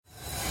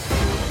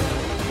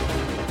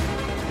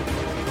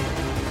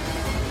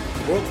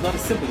world's not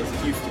as simple as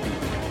it used to be.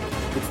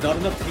 It's not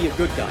enough to be a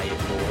good guy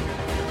anymore.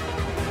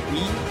 We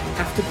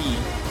have to be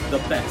the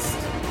best.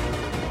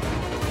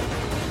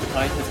 The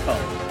time has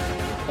come.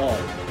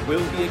 All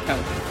will be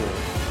accounted for,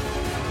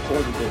 or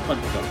we will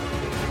hunt them.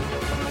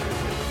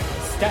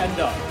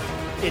 Stand up.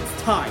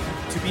 It's time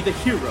to be the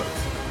heroes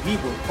we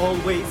were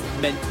always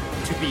meant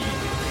to be.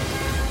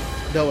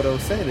 No, what I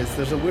was saying is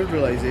there's a weird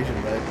realization,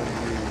 right?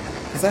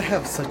 Because I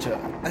have such a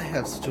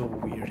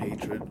weird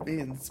hatred.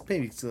 It's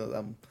maybe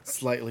I'm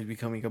slightly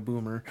becoming a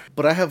boomer,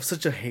 but I have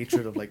such a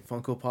hatred of like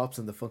Funko Pops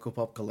and the Funko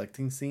Pop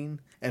collecting scene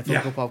and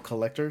Funko Pop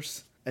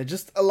collectors and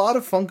just a lot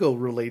of Funko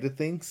related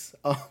things.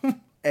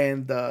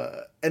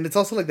 And it's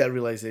also like that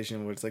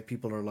realization where it's like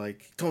people are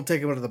like, don't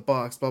take them out of the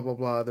box, blah blah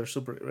blah. They're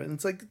super, and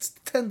it's like it's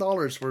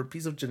 $10 for a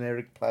piece of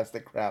generic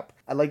plastic crap.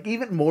 And like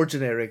even more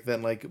generic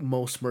than like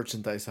most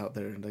merchandise out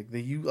there. Like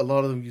a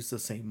lot of them use the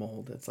same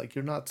mold. It's like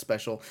you're not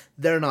special.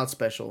 They're not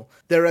special.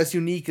 They're as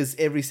unique as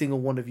every single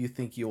one of you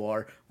think you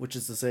are, which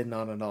is to say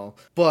not at all.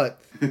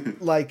 But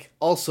like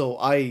also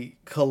I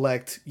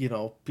collect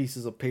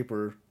pieces of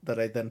paper that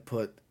I then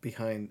put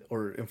behind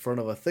or in front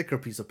of a thicker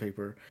piece of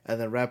paper and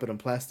then wrap it in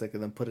plastic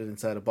and then put it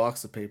inside a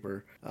box of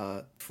paper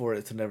for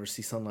it to never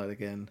see sunlight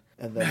again.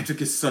 And then Magic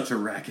is such a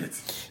racket.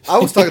 I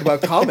was talking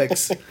about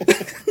comics.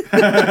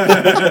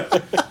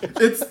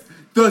 It's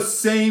the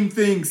same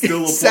thing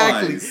still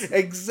applies.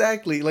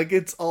 Exactly. Like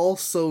it's all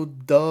so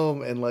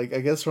dumb and like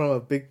I guess from a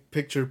big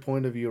picture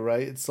point of view,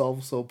 right? It's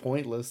all so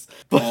pointless.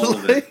 But all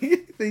of like,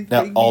 it. they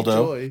Now, bring me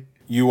Aldo, joy.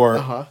 you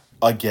are...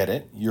 I get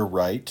it. You're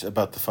right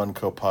about the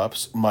Funko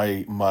Pops.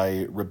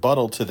 My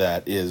rebuttal to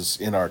that is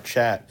in our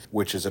chat,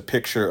 which is a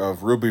picture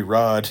of Ruby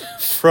Rod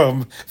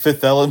from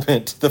Fifth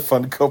Element, the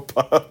Funko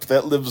Pop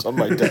that lives on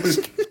my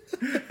desk.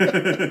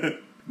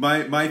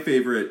 My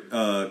favorite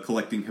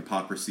collecting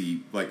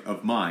hypocrisy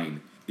of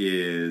mine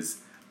is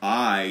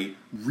I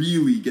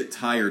really get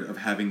tired of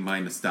having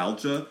my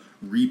nostalgia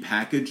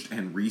repackaged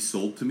and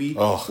resold to me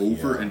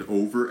over and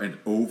over and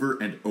over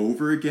and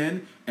over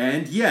again,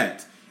 and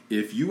yet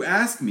if you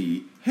ask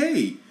me,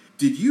 hey,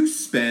 did you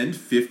spend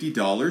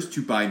 $50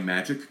 to buy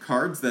Magic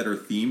cards that are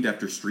themed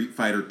after Street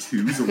Fighter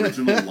II's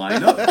original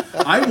lineup?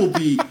 I will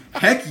be,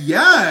 heck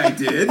yeah, I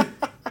did.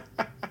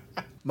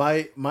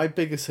 My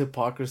biggest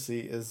hypocrisy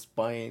is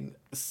buying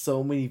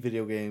so many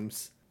video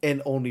games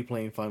and only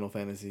playing Final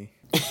Fantasy.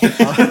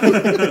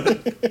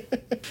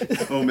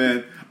 Oh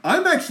man,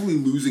 I'm actually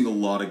losing a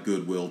lot of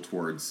goodwill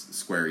towards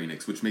Square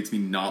Enix, which makes me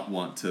not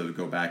want to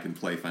go back and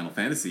play Final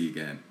Fantasy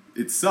again.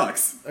 It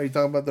sucks. Are you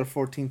talking about their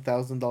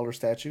 $14,000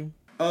 statue?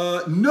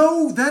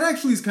 No, that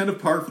actually is kind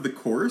of par for the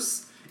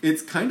course.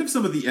 It's kind of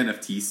some of the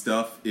NFT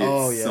stuff.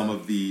 It's some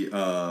of the,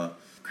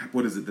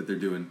 what is it that they're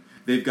doing?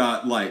 They've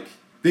got,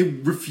 they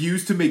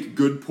refuse to make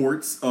good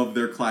ports of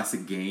their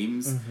classic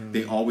games. Mm-hmm.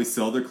 They always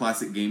sell their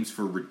classic games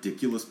for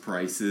ridiculous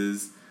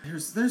prices.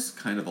 There's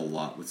kind of a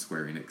lot with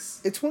Square Enix.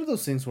 It's one of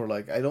those things where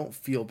I don't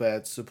feel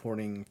bad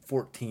supporting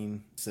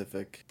 14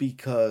 Pacific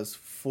because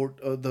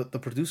the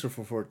producer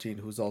for 14,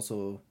 who's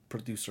also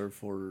producer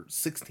for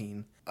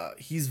 16,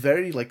 he's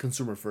very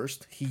consumer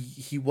first.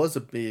 He was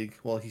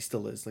he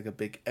still is a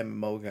big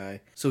MMO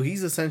guy. So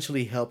he's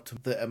essentially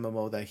helped the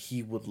MMO that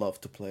he would love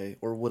to play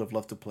or would have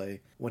loved to play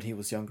when he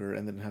was younger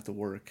and didn't have to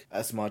work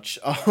as much.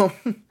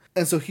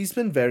 And so he's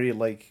been very,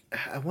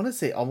 I want to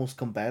say almost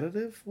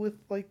combative with,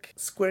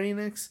 Square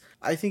Enix.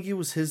 I think it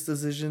was his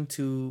decision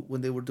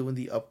when they were doing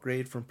the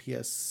upgrade from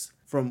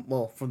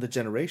the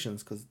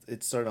generations, because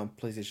it started on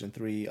PlayStation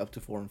 3 up to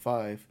 4 and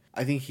 5.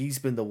 I think he's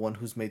been the one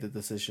who's made the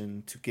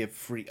decision to give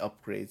free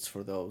upgrades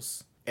for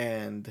those.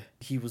 And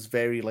he was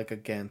very,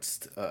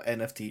 against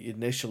NFT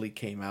initially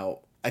came out.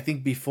 I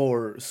think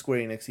before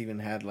Square Enix even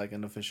had,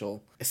 an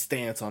official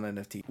stance on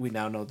NFT. We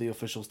now know the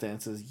official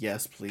stance is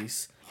yes,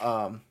 please.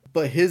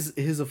 But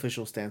his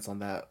official stance on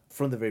that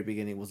from the very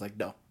beginning was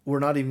no, we're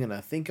not even going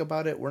to think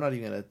about it. We're not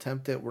even going to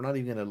attempt it. We're not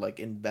even going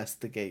to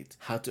investigate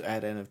how to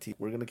add NFT.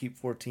 We're going to keep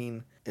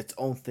 14 its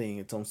own thing,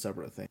 its own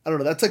separate thing. I don't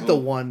know. That's the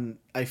one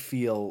I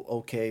feel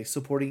okay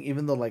supporting,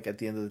 even though at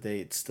the end of the day,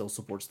 it still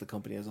supports the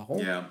company as a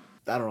whole. Yeah.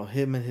 I don't know,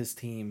 him and his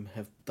team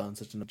have done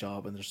such a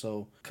job and they're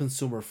so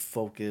consumer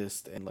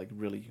focused and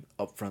really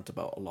upfront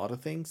about a lot of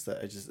things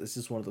that it's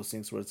just one of those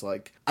things where it's I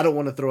don't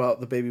want to throw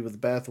out the baby with the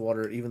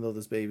bathwater, even though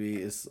this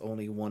baby is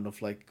only one of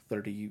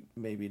 30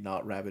 maybe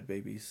not rabid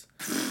babies.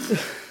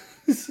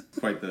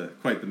 Quite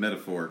the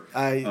metaphor.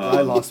 I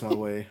lost my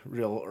way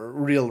real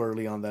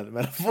early on that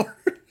metaphor.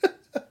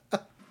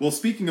 Well,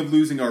 speaking of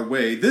losing our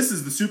way, this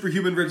is the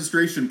Superhuman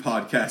Registration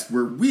Podcast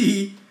where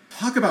we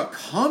talk about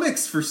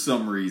comics for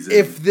some reason.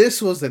 If this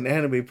was an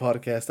anime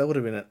podcast, that would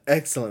have been an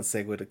excellent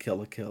segue to Kill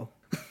la Kill.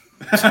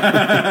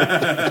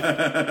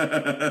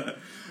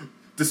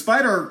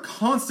 Despite our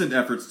constant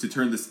efforts to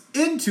turn this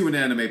into an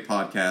anime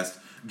podcast,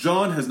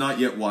 John has not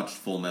yet watched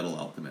Full Metal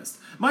Alchemist.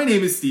 My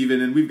name is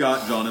Steven, and we've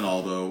got John and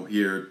Aldo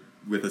here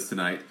with us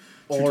tonight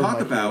to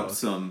talk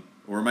about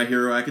My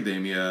Hero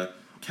Academia,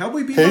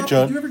 Cowboy Bebop? Hey,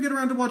 John. Did you ever get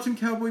around to watching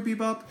Cowboy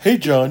Bebop? Hey,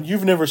 John,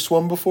 you've never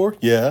swum before?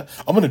 Yeah.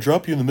 I'm going to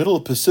drop you in the middle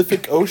of the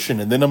Pacific Ocean,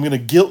 and then I'm going to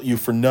guilt you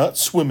for not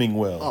swimming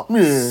well.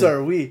 Oh,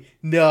 sir, we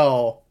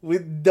don't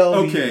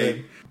Okay.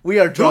 even. We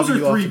are Those dropping are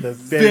you off three to the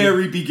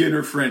very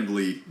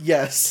beginner-friendly.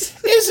 Yes.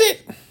 Is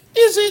it?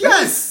 Is it?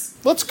 Yes!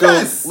 Let's go.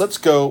 Yes! Let's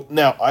go.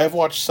 Now, I have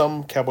watched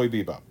some Cowboy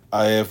Bebop.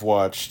 I have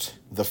watched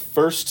the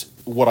first,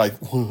 I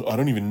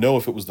don't even know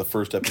if it was the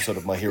first episode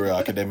of My Hero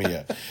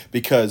Academia,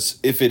 because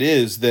if it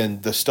is,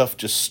 then the stuff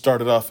just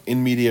started off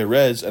in media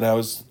res, and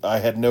I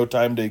had no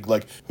time to,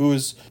 like,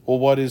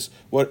 what is,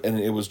 and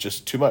it was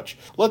just too much.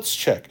 Let's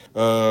check.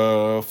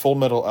 Full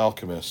Metal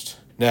Alchemist.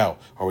 Now,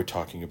 are we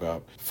talking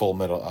about Full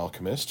Metal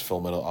Alchemist,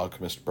 Full Metal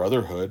Alchemist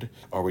Brotherhood?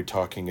 Are we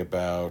talking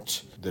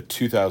about the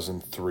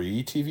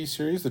 2003 TV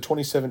series, the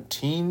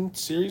 2017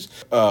 series?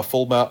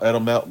 Full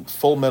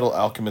Metal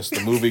Alchemist,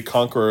 the movie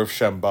Conqueror of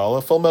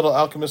Shambhala, Full Metal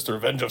Alchemist, The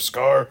Revenge of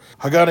Scar,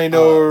 Hagane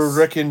no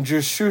Rekken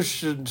Jushu.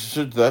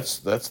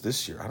 That's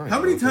this year. I don't know.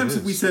 How many times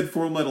have we said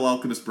Full Metal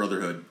Alchemist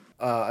Brotherhood?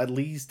 At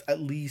least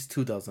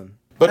 24.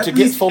 But At to get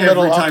least Full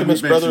Metal every time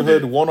Alchemist we've mentioned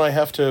Brotherhood, it. won't I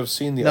have to have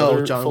seen the other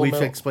No, John, Full we've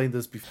Metal? explained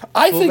this before.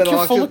 I Full think Metal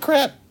you're full Alchemist-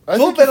 of crap.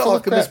 Full Metal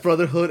Alchemist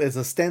Brotherhood is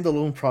a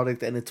standalone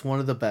product, and it's one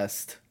of the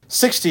best.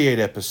 68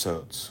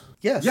 episodes.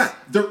 Yes. Yeah,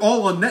 they're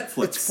all on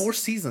Netflix. It's 4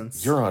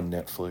 seasons. You're on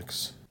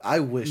Netflix. I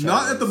wish.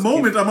 Not I at the was.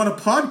 moment. I'm on a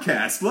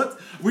podcast.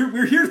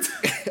 We're here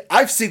to...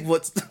 I've seen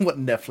what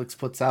Netflix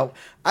puts out.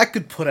 I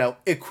could put out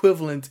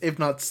equivalent, if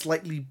not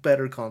slightly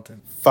better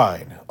content.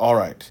 Fine. All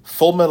right.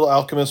 Full Metal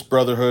Alchemist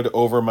Brotherhood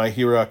over My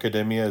Hero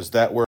Academia. Is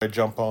that where I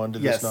jump on to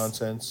this Yes.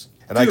 nonsense?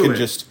 And I Do can it.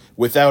 just,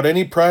 without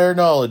any prior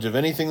knowledge of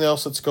anything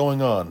else that's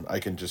going on, I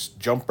can just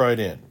jump right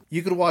in.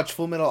 You could watch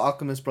Full Metal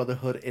Alchemist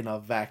Brotherhood in a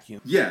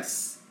vacuum.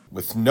 Yes.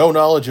 With no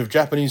knowledge of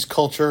Japanese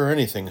culture or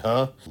anything,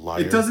 huh?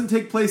 Liar. It doesn't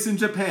take place in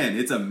Japan.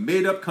 It's a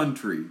made-up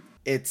country.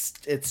 It's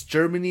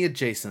Germany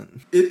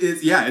adjacent. It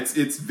is, yeah,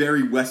 it's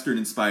very Western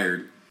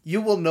inspired.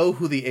 You will know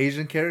who the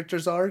Asian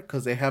characters are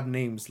because they have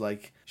names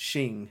like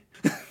Xing.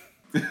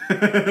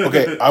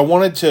 Okay, I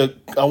wanted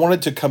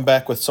to come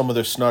back with some of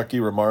their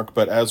snarky remark,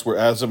 but as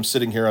I'm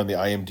sitting here on the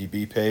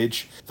IMDb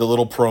page, the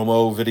little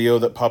promo video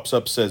that pops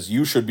up says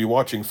you should be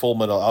watching Full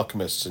Metal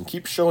Alchemists and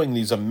keep showing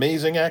these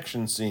amazing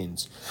action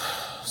scenes.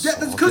 Yeah, So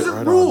that's I'll because get it right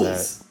on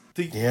rules.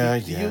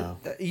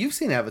 that. You've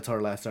seen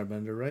Avatar: Last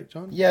Airbender, right,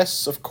 John?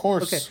 Yes, of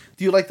course. Okay.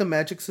 Do you like the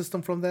magic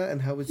system from that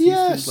and how it's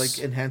Yes. used to like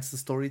enhance the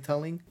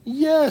storytelling?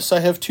 Yes, I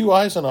have 2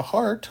 eyes and a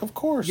heart, of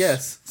course.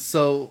 Yes.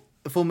 So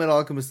Full Metal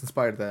Alchemist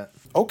inspired that.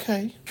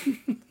 Okay.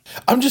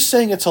 I'm just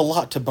saying it's a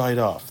lot to bite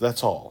off.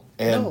 That's all.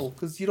 And No,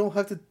 because you don't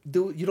have to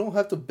do it. You don't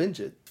have to binge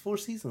it. 4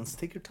 seasons.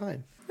 Take your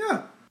time.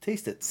 Yeah.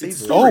 Taste it. Savor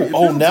It's it. story. It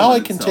oh, builds now on I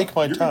can itself. take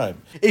my You're-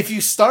 time. If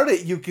you start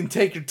it, you can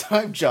take your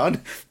time,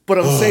 John. But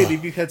I'm saying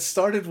if you had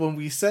started when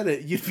we said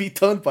it, you'd be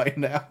done by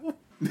now.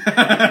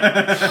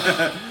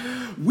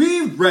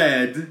 We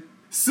read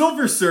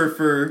Silver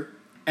Surfer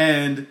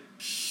and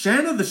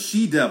Shanna the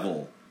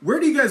She-Devil. Where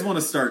do you guys want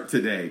to start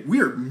today?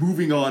 We are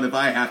moving on if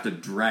I have to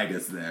drag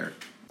us there.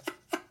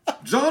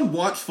 John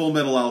watched Full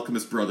Metal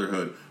Alchemist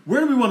Brotherhood.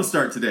 Where do we want to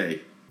start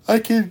today? I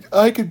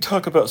could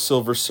talk about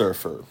Silver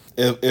Surfer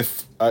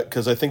if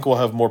because I think we'll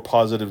have more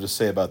positive to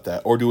say about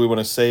that. Or do we want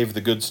to save the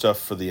good stuff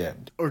for the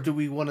end? Or do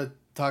we want to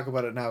talk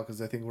about it now?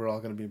 Because I think we're all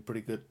going to be in pretty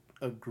good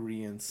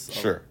agreeance.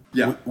 Sure.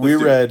 Yeah, We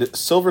let's do read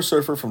Silver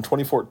Surfer from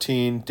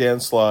 2014, Dan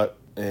Slott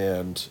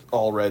and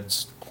All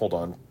Reds. Hold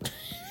on.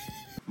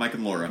 Mike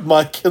and Laura.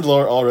 Mike and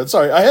Laura Allred.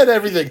 Sorry, I had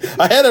everything,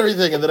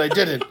 and then I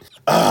didn't.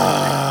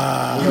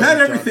 You had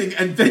everything,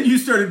 and then you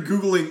started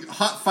Googling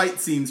hot fight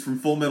scenes from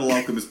Full Metal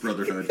Alchemist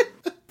Brotherhood.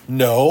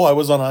 No, I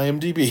was on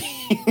IMDb.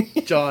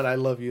 John, I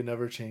love you.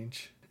 Never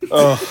change.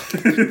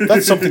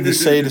 That's something to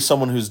say to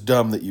someone who's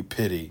dumb that you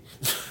pity.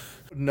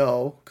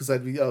 No, because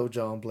I'd be, oh,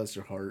 John, bless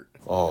your heart.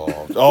 Oh.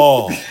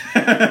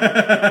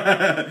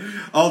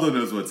 Aldo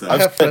knows what's up. I've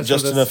have spent friends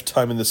just with enough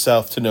time in the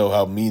South to know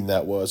how mean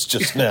that was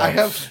just now. I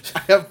have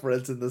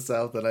friends in the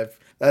South that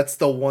that's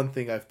the one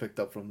thing I've picked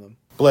up from them.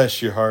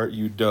 Bless your heart,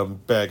 you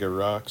dumb bag of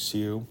rocks,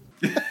 you.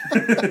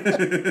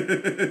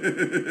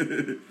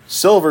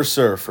 Silver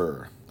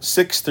Surfer,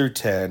 6 through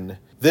 10.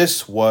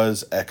 This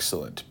was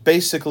excellent.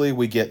 Basically,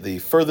 we get the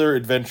further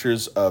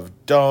adventures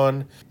of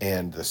Dawn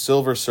and the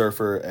Silver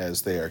Surfer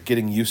as they are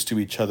getting used to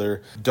each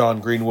other. Dawn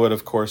Greenwood,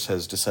 of course,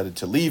 has decided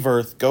to leave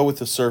Earth, go with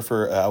the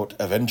Surfer out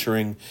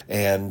adventuring,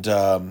 and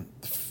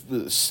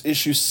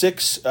issue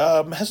 6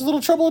 has a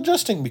little trouble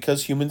adjusting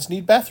because humans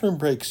need bathroom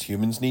breaks.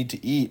 Humans need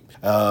to eat.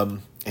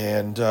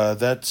 And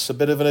that's a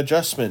bit of an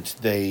adjustment.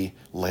 They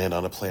land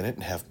on a planet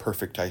and have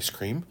perfect ice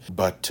cream,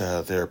 but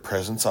their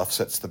presence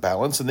offsets the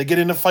balance, and they get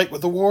in a fight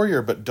with the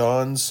warrior. But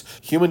Dawn's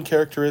human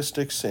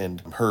characteristics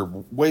and her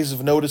ways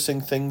of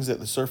noticing things that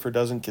the Surfer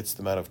doesn't gets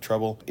them out of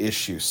trouble.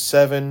 Issue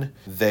 7,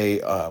 they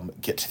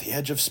get to the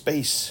edge of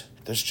space.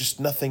 There's just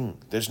nothing.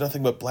 There's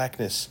nothing but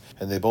blackness,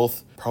 and they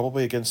both,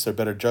 probably against their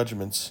better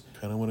judgments,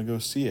 kind of want to go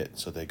see it.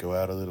 So they go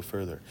out a little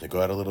further. They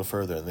go out a little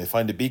further, and they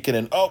find a beacon,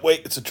 and oh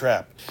wait, it's a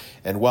trap.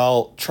 And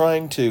while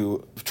trying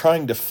to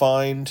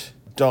find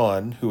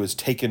Dawn, who is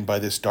taken by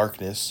this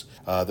darkness.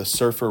 The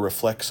surfer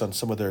reflects on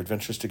some of their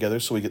adventures together,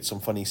 so we get some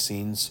funny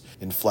scenes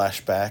in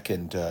flashback,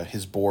 and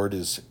his board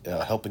is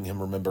helping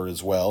him remember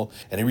as well.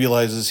 And he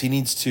realizes he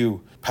needs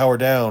to power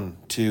down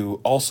to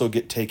also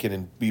get taken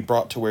and be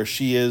brought to where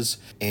she is,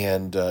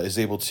 and is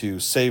able to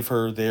save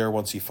her there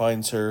once he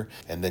finds her,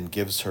 and then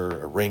gives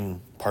her a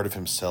ring, part of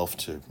himself,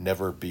 to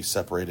never be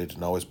separated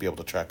and always be able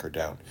to track her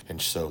down.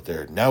 And so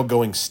they're now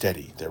going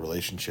steady. Their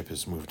relationship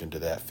has moved into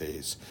that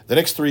phase. The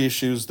next 3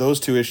 issues, those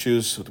 2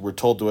 issues were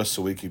told to us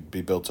so we could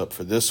be built up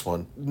for this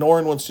one.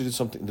 Norrin wants to do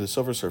something, the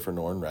Silver Surfer,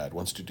 Norrin Radd,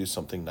 wants to do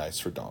something nice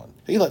for Dawn.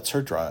 He lets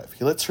her drive.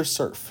 He lets her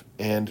surf.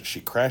 And she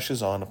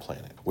crashes on a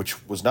planet,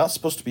 which was not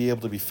supposed to be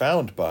able to be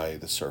found by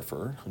the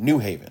Surfer, New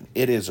Haven.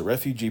 It is a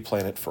refugee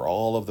planet for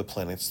all of the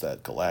planets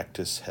that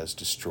Galactus has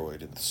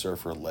destroyed, and the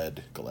Surfer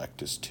led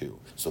Galactus to.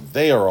 So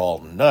they are all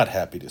not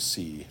happy to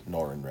see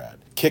Norrin Radd.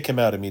 Kick him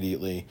out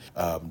immediately.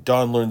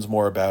 Dawn learns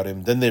more about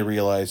him. Then they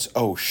realize,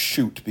 oh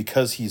shoot,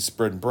 because he's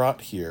been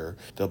brought here,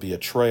 there'll be a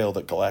trail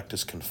that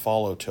Galactus can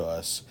follow to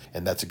us,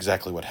 and that's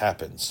exactly what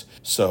happens.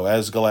 So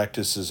as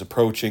Galactus is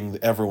approaching,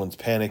 everyone's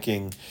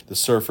panicking. The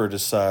Surfer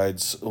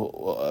decides,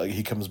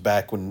 he comes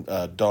back when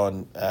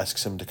Dawn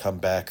asks him to come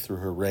back through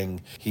her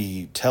ring.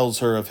 He tells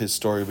her of his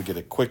story. We get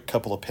a quick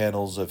couple of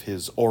panels of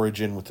his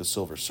origin with the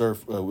Silver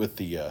Surf, with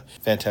the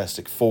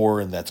Fantastic Four,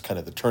 and that's kind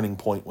of the turning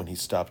point when he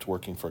stopped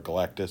working for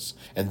Galactus.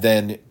 And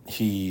then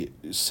he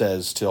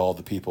says to all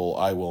the people,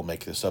 I will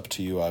make this up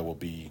to you. I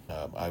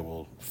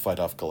will fight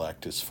off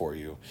Galactus for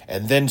you.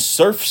 And then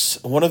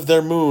surfs one of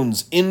their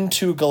moons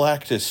into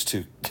Galactus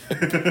to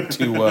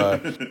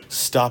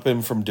stop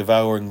him from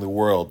devouring the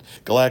world.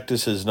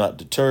 Galactus is not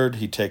deterred.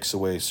 He takes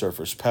away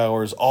Surfer's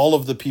powers. All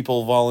of the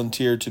people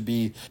volunteer to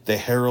be the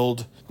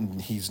Herald.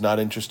 He's not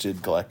interested.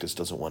 Galactus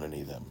doesn't want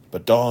any of them.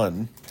 But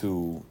Dawn,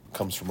 who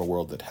comes from a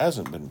world that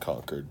hasn't been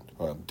conquered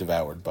or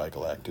devoured by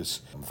Galactus,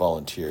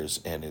 volunteers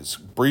and is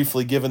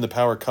briefly given the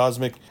power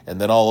cosmic,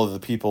 and then all of the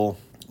people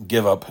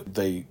give up.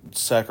 They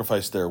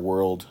sacrifice their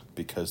world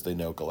because they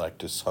know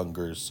Galactus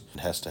hungers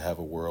and has to have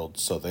a world.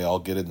 So they all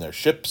get in their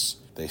ships.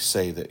 They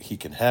say that he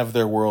can have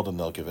their world and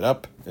they'll give it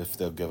up if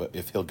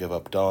he'll give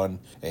up Dawn.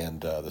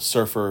 And the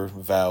Surfer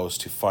vows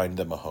to find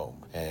them a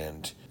home.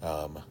 And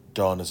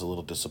Dawn is a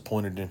little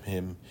disappointed in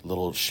him, a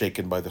little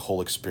shaken by the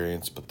whole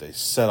experience, but they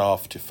set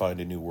off to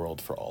find a new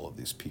world for all of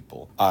these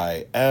people.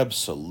 I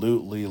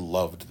absolutely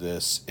loved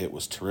this. It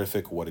was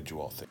terrific. What did you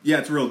all think? Yeah,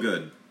 it's real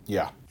good.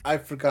 Yeah. I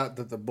forgot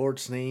that the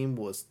board's name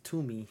was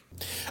Toomey.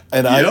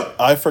 And yep.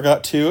 I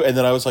forgot too, and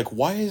then I was like,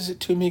 why is it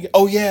Toomey?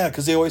 Oh yeah,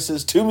 because he always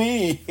says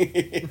Toomey.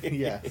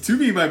 Yeah.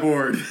 Toomey, my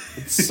board.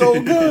 It's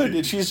so good.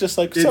 And she's just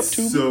like, what's up,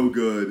 Toomey? It's so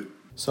good.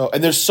 So,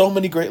 and there's so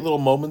many great little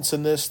moments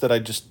in this that I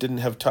just didn't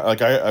have time. Like,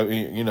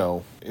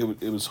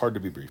 it was hard to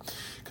be brief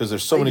because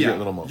there's so many great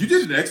little moments. You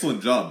did an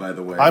excellent job, by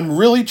the way. I'm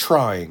really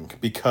trying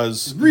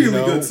because really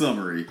good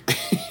summary.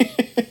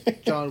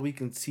 John, we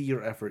can see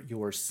your effort.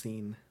 You are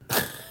seen.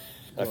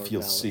 I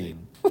feel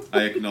seen.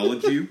 I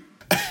acknowledge you.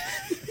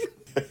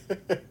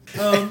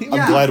 I'm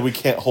glad we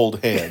can't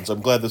hold hands.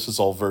 I'm glad this is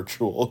all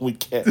virtual. We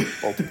can't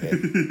hold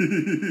hands.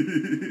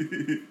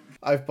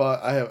 I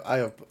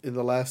have in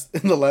the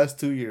last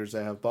 2 years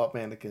I have bought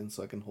mannequins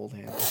so I can hold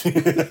hands.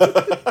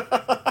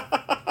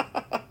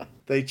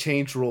 They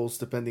change roles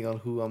depending on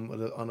who I'm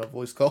on a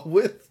voice call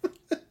with.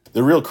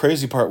 The real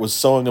crazy part was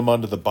sewing them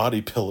onto the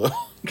body pillow.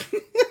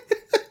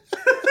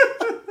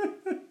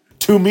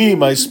 To me,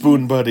 my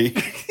spoon buddy.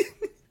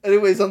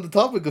 Anyways, on the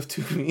topic of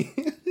Toomey,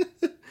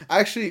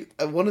 actually,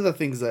 one of the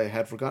things I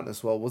had forgotten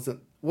as well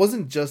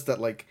wasn't just that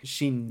like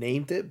she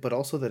named it, but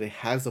also that it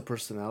has a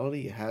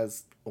personality, it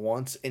has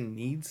wants and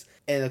needs,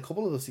 and a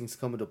couple of those things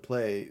come into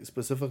play.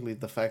 Specifically,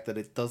 the fact that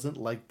it doesn't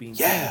like being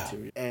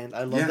material, and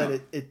I love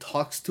that it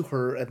talks to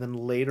her, and then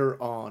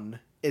later on,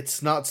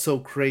 it's not so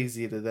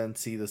crazy to then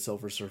see the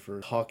Silver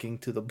Surfer talking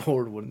to the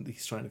board when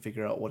he's trying to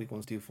figure out what he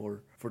wants to do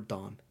for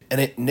Dawn. And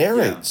it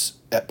narrates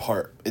that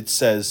part. It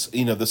says,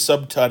 the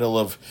subtitle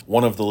of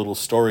one of the little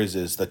stories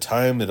is "The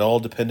Time It All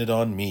Depended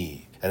on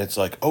Me." And it's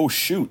like, oh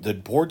shoot, the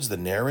board's the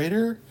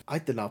narrator? I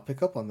did not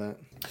pick up on that.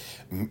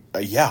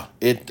 Yeah.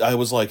 I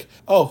was like,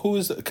 oh, who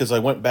is it? Because I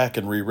went back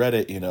and reread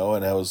it, and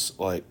I was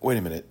like, wait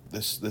a minute,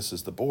 this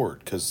is the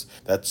board. Because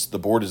the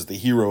board is the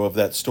hero of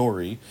that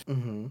story.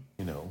 Mm-hmm.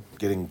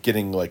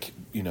 Getting like,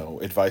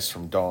 advice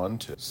from Dawn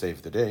to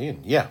save the day.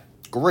 And yeah.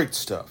 Great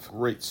stuff.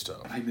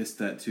 I missed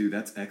that too.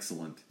 That's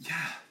excellent. Yeah,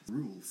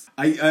 rules.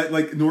 I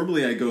like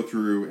normally I go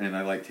through and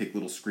I like take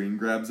little screen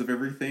grabs of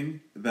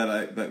everything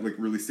that like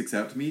really sticks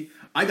out to me.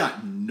 I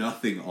got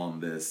nothing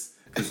on this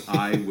because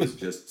I was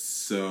just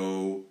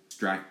so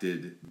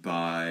distracted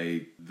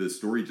by the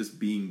story just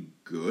being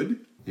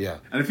good. Yeah.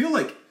 And I feel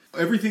like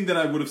everything that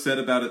I would have said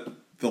about it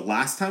the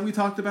last time we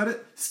talked about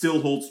it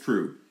still holds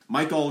true.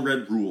 Mike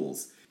Allred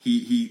rules.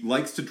 He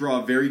likes to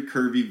draw very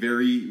curvy,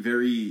 very,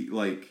 very,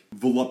 like,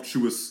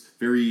 voluptuous,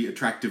 very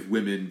attractive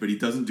women, but he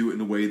doesn't do it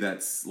in a way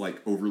that's, like,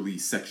 overly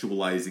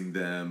sexualizing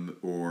them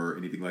or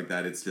anything like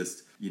that. It's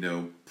just,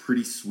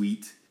 pretty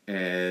sweet,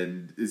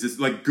 and it's just,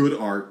 like, good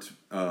art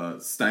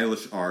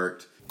stylish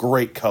art.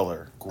 Great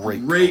color.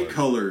 Great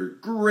color.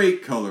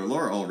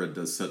 Laura Allred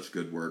does such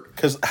good work.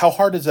 Because how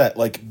hard is that?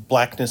 Like,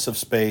 Blackness of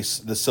Space,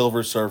 the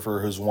Silver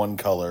Surfer, who's one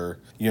color,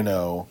 you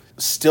know,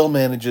 still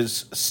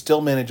manages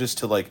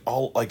to, like,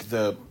 all, like,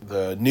 the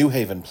New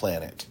Haven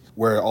planet,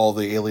 where all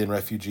the alien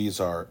refugees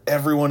are.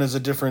 Everyone is a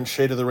different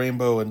shade of the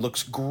rainbow and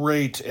looks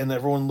great, and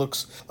everyone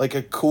looks like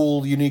a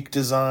cool, unique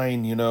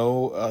design, you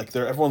know? Like,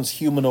 everyone's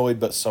humanoid,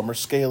 but some are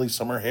scaly,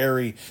 some are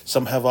hairy,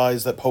 some have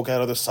eyes that poke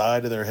out of the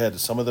side of their head,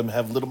 some of them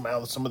have little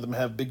mouths, some of them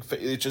have big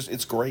face.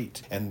 It's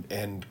great,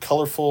 and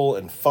colorful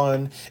and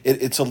fun.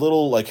 It's a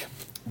little, like,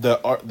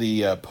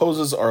 the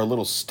poses are a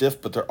little stiff,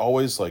 but they're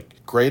always,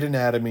 like, great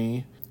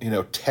anatomy, you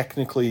know,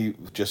 technically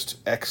just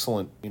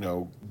excellent, you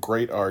know,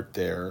 great art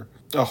there.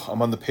 Oh,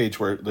 I'm on the page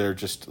where they're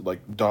just,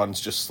 like,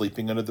 Dawn's just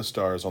sleeping under the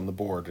stars on the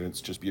board, and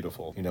it's just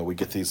beautiful. You know, we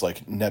get these,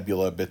 like,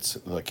 nebula bits,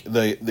 like,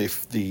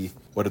 the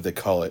what do they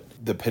call it?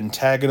 The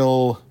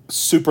pentagonal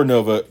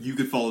supernova. You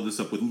could follow this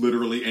up with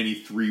literally any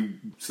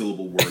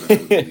 3-syllable word, I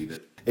would believe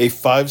it. A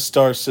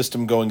 5-star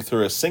system going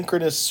through a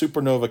synchronous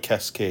supernova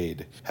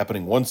cascade,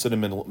 happening once in a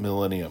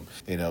millennium.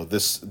 You know,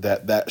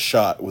 that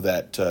shot with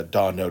that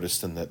Dawn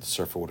noticed, and that the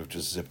surfer would have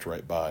just zipped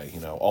right by. You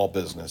know, all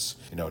business.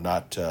 You know,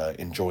 not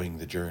enjoying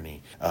the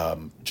journey.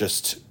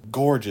 Just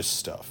gorgeous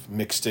stuff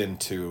mixed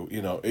into.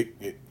 You know,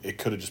 it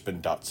could have just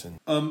been Dotson.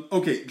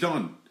 Okay,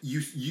 John.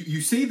 You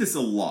say this a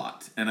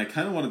lot, and I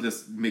kind of want to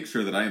just make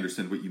sure that I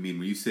understand what you mean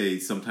when you say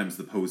sometimes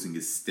the posing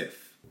is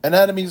stiff.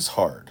 Anatomy is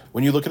hard.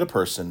 When you look at a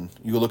person,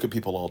 you look at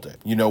people all day.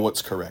 You know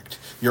what's correct.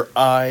 Your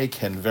eye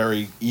can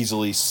very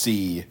easily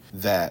see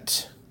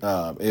that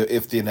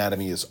if the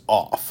anatomy is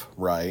off,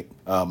 right?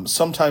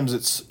 Sometimes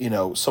it's, you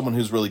know, someone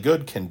who's really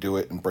good can do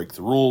it and break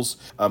the rules.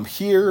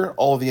 Here,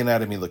 all of the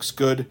anatomy looks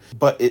good,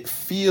 but it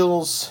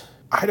feels,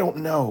 I don't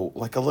know,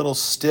 like a little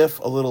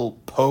stiff, a little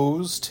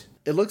posed.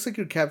 It looks like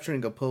you're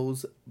capturing a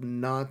pose,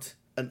 not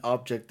an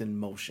object in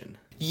motion.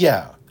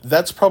 Yeah,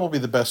 that's probably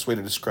the best way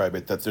to describe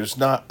it, that there's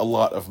not a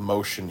lot of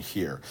motion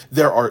here.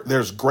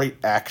 There's great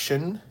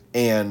action,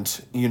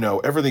 and, you know,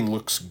 everything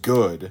looks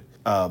good.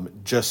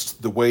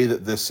 Just the way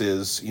that this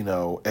is, you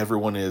know,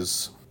 everyone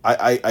is...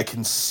 I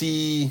can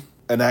see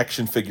an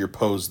action figure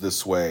pose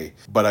this way,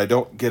 but I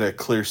don't get a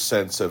clear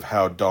sense of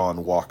how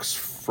Dawn walks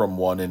from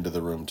one end of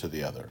the room to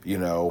the other. You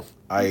know,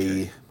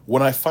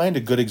 when I find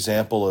a good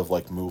example of,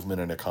 like, movement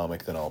in a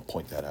comic, then I'll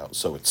point that out.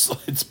 So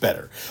it's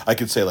better. I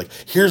could say, like,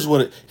 here's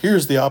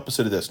the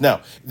opposite of this.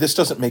 Now, this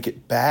doesn't make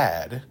it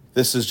bad.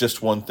 This is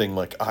just one thing,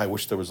 like, I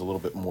wish there was a little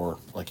bit more,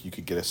 like, you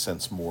could get a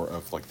sense more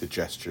of, like, the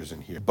gestures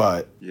in here.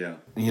 But, yeah,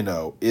 you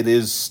know, it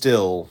is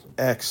still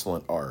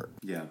excellent art.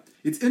 Yeah.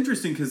 It's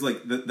interesting because,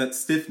 like, that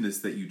stiffness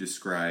that you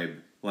describe,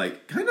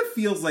 like, kind of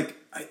feels like,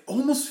 it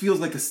almost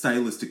feels like a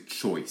stylistic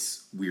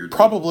choice, weirdly.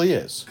 Probably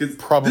is. Because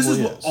this is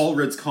what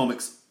Allred's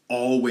comics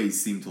always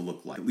seem to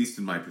look like, at least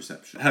in my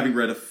perception. Having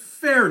read a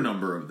fair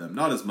number of them,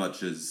 not as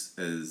much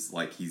as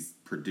like, he's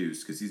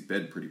produced, because he's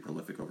been pretty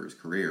prolific over his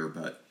career,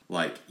 but,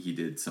 like, he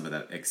did some of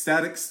that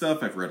ecstatic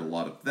stuff. I've read a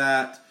lot of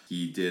that.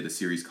 He did a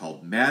series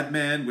called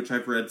Madman, which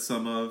I've read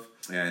some of,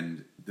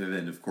 and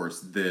then, of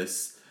course,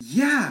 this.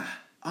 Yeah,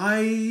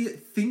 I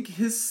think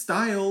his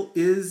style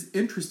is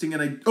interesting,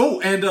 and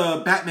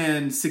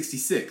Batman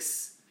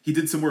 66. He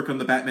did some work on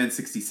the Batman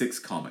 66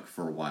 comic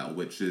for a while,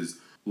 which is,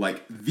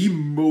 like, the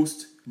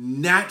most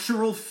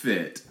natural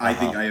fit I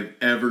think I have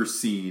ever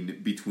seen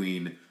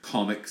between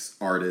comics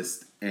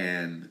artist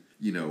and,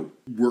 you know,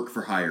 work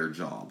for hire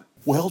job.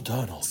 Well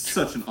done, old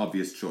Such an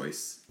obvious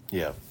choice.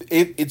 Yeah,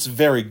 it's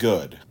very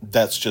good.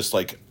 That's just,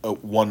 like,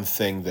 one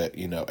thing that,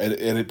 you know,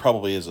 and it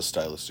probably is a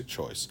stylistic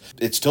choice.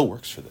 It still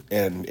works for them,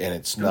 and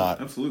it's not...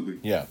 Absolutely.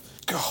 Yeah.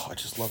 God, I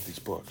just love these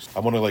books.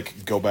 I want to,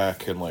 like, go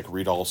back and, like,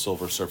 read all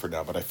Silver Surfer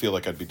now, but I feel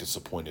like I'd be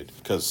disappointed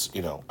because,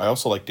 you know, I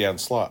also like Dan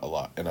Slott a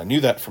lot, and I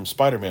knew that from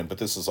Spider-Man, but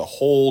this is a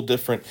whole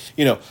different...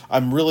 You know,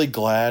 I'm really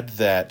glad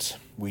that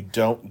we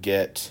don't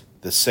get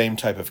the same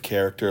type of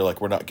character.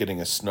 Like, we're not getting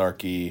a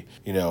snarky,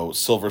 you know,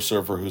 Silver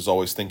Surfer who's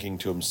always thinking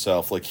to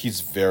himself. Like,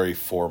 he's very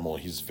formal,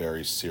 he's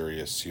very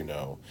serious, you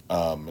know.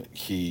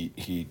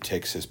 He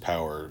takes his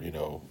power, you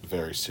know,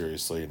 very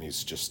seriously, and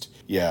he's just,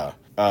 yeah.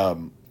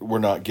 We're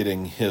not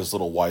getting his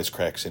little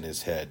wisecracks in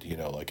his head, you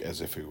know, like,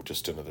 as if he were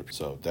just another...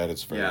 So that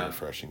is very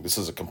refreshing. This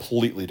is a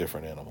completely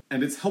different animal.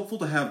 And it's helpful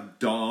to have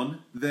Dawn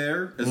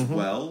there as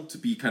well, to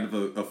be kind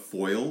of a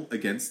foil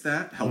against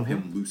that, help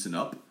him loosen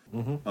up.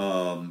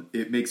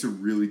 It makes a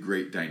really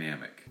great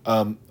dynamic.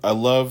 I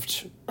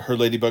loved her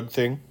ladybug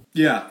thing.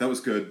 Yeah, that was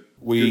good.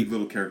 Good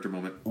little character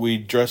moment. We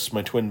dress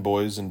my twin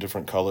boys in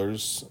different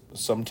colors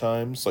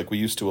sometimes. Like, we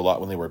used to a lot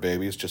when they were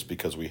babies, just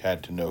because we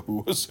had to know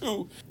who was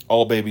who.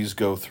 All babies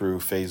go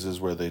through phases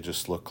where they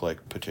just look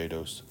like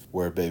potatoes.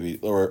 Where baby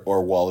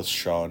or Wallace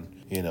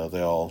Shawn, you know,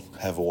 they all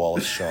have a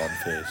Wallace Shawn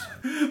phase.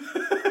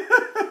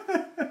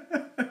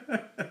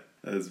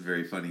 That is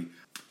very funny.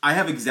 I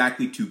have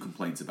exactly 2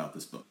 complaints about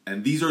this book,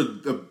 and these are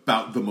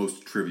about the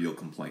most trivial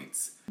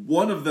complaints.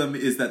 One of them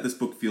is that this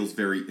book feels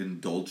very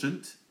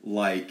indulgent,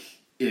 like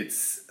it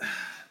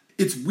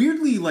It's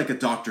weirdly like a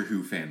Doctor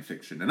Who fan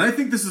fiction. And I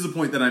think this is a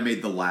point that I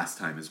made the last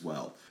time as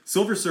well.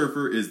 Silver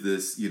Surfer is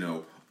this,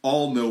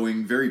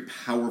 all-knowing, very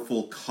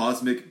powerful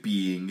cosmic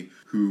being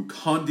who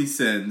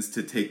condescends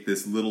to take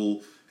this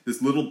little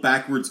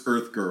backwards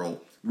Earth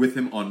girl with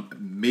him on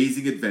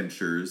amazing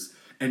adventures,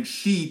 and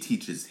she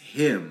teaches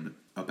him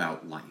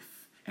about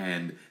life.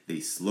 And they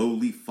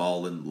slowly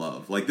fall in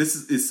love. Like, this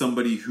is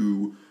somebody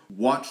who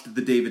watched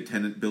the David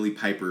Tennant, Billy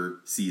Piper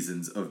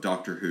seasons of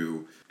Doctor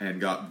Who and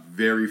got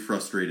very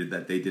frustrated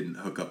that they didn't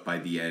hook up by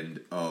the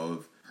end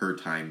of her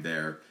time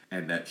there,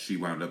 and that she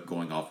wound up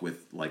going off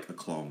with, like, a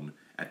clone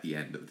at the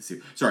end of the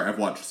series. Sorry, I've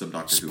watched some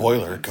Doctor Who.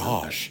 Spoiler,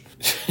 gosh.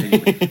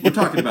 Anyway, we're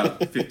talking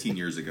about 15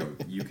 years ago.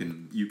 You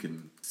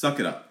can suck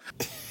it up.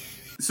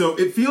 So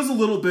it feels a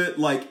little bit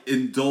like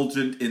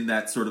indulgent in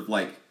that sort of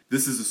like,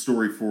 this is a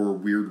story for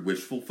weird wish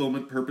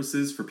fulfillment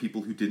purposes for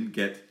people who didn't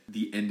get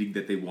the ending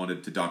that they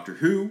wanted to Doctor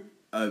Who.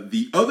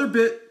 The other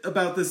bit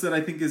about this that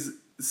I think is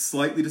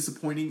slightly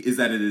disappointing is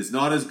that it is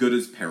not as good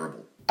as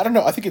Parable. I don't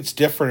know. I think it's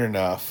different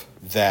enough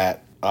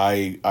that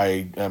I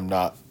am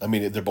not. I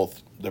mean, they're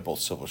both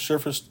Silver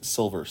Surfer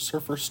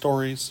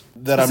stories.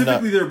 That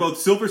Specifically, they're both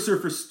Silver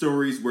Surfer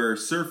stories where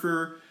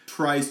Surfer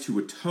tries to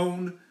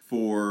atone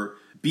for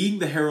being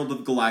the Herald of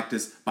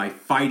Galactus by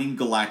fighting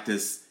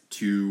Galactus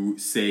to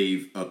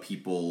save a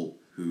people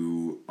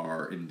who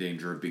are in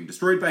danger of being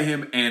destroyed by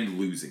him and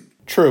losing.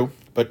 True,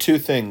 but two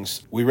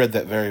things. We read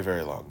that very,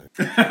 very long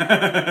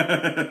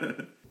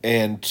ago.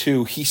 And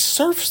two, he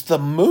surfs the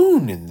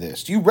moon in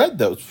this. You read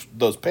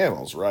those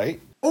panels,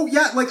 right? Oh,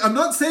 yeah, like, I'm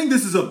not saying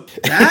this is a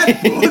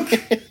bad book.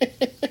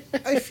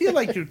 I feel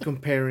like you're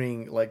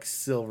comparing, like,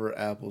 silver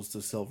apples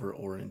to silver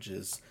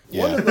oranges.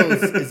 Yeah. One of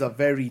those is a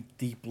very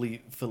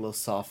deeply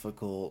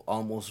philosophical,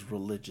 almost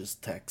religious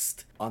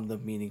text on the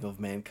meaning of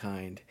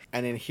mankind.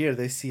 And in here,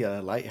 they see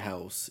a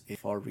lighthouse in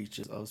far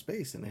reaches of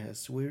space, and it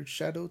has weird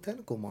shadow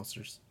tentacle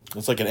monsters.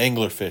 It's like an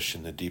anglerfish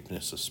in the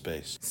deepness of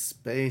space.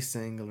 Space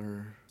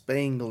angler.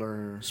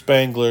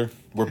 Spangler.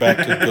 We're back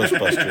to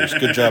Ghostbusters.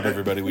 Good job,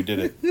 everybody. We did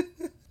it.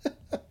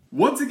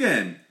 Once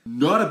again,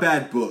 not a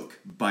bad book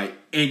by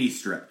any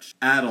stretch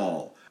at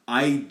all.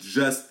 I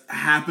just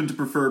happen to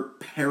prefer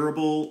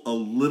Parable a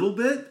little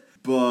bit,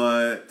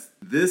 but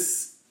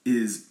this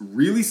is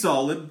really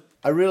solid.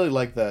 I really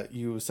like that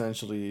you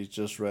essentially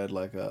just read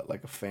like a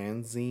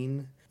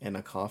fanzine in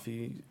a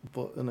coffee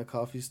store, in a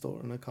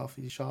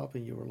coffee shop,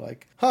 and you were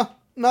like,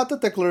 not the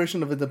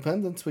Declaration of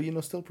Independence, but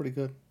still pretty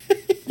good.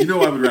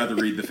 I would rather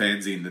read the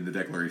fanzine than the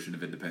Declaration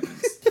of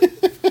Independence.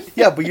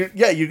 Yeah, but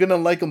you're gonna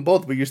like them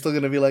both, but you're still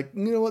gonna be like,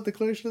 you know what,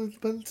 Declaration of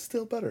Independence is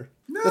still better.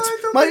 No, That's I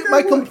don't my think I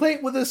my would.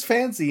 complaint with this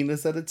fanzine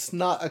is that it's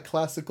not a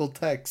classical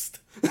text.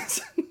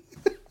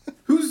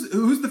 Who's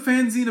the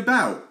fanzine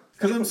about?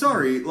 Because I'm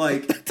sorry,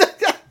 like,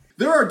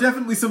 there are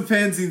definitely some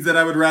fanzines that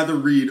I would rather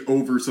read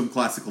over some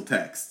classical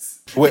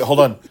texts. Wait, hold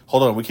on.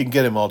 We can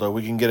get him, Aldo.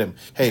 We can get him.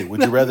 Hey,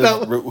 would you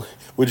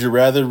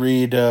rather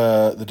read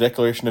the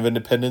Declaration of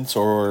Independence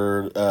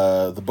or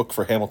the book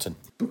for Hamilton?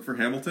 Book for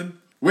Hamilton?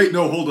 Wait,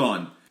 no, hold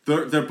on.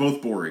 They're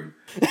both boring.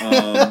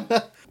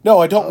 No,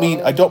 I don't mean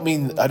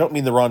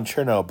the Ron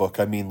Chernow book.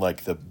 I mean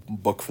like the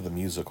book for the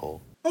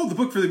musical. Oh, the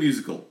book for the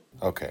musical.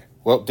 Okay.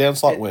 Well, Dan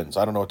Slott wins.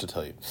 I don't know what to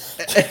tell you.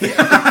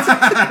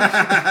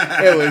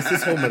 Anyways,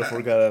 this whole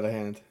metaphor got out of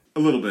hand. A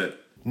little bit.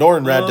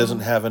 Norrin Rad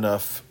doesn't have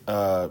enough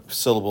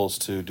syllables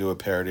to do a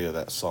parody of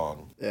that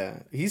song. Yeah,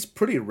 he's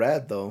pretty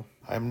rad though.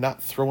 I am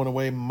not throwing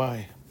away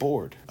my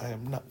board. I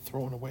am not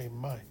throwing away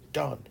my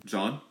John.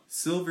 John?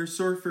 Silver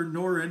Surfer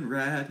Norrin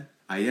Rad.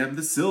 I am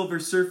the Silver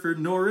Surfer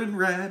Norrin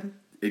Rad.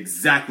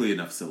 Exactly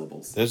enough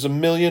syllables. There's a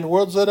million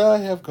worlds that I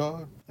have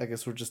gone. I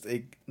guess we're just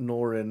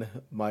ignoring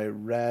my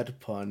rad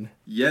pun.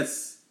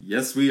 Yes,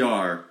 we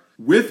are.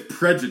 With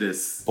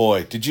prejudice.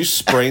 Boy, did you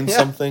sprain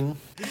something?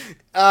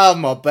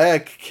 My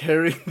back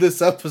carrying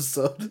this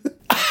episode.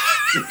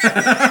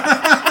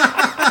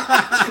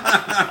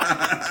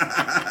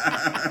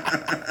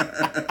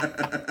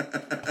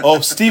 Oh,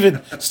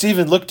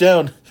 Steven, look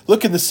down.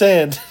 Look in the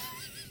sand.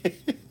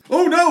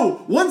 Oh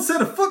no! One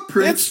set of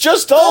footprints! It's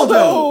just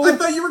Aldo! I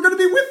thought you were going to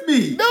be with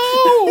me!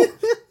 No!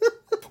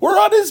 We're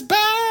on his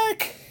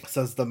back!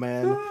 Says the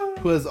man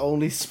who has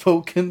only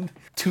spoken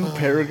 2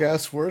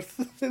 paragraphs worth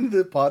in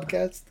the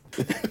podcast.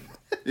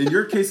 In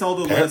your case,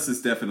 Aldo, less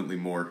is definitely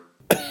more.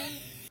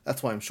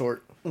 That's why I'm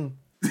short.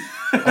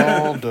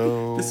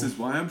 Aldo. This is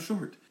why I'm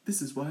short.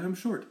 This is why I'm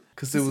short.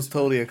 Because it was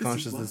totally a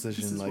conscious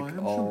decision,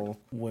 like all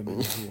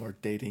women who are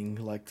dating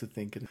like to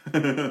think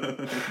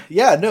it.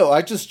 Yeah, no,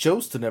 I just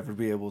chose to never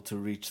be able to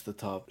reach the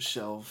top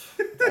shelf.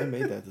 I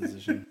made that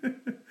decision.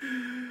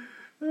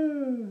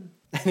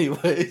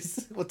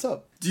 Anyways, what's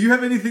up? Do you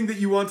have anything that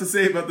you want to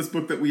say about this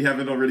book that we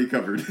haven't already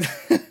covered?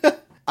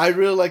 I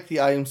really like the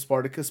I am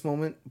Spartacus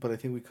moment, but I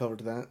think we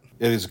covered that.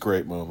 It is a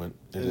great moment.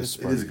 It is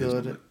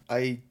good. moment.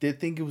 I did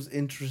think it was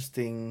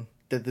interesting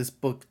that this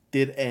book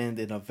did end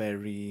in a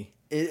very...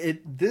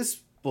 This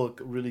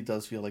book really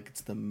does feel like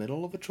it's the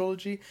middle of a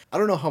trilogy. I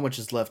don't know how much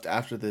is left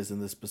after this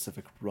in this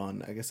specific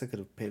run. I guess I could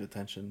have paid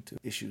attention to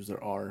issues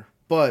there are.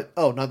 But,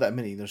 not that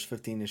many. There's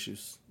 15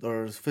 issues.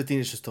 There's 15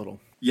 issues total.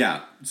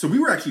 Yeah. So we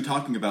were actually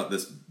talking about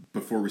this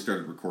before we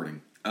started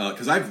recording.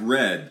 Because I've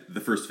read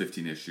the first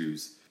 15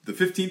 issues. The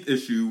 15th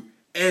issue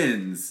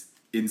ends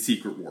in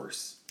Secret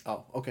Wars.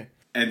 Oh, okay.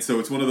 And so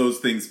it's one of those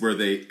things where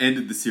they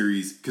ended the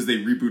series because they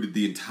rebooted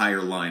the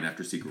entire line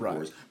after Secret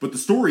Wars. But the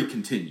story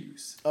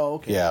continues. Oh,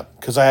 okay. Yeah,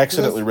 because I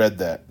accidentally read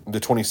that, the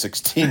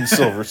 2016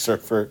 Silver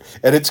Surfer,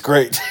 and it's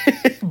great.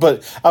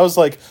 But I was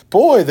like,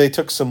 boy, they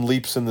took some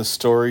leaps in the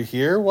story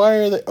here. Why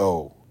are they...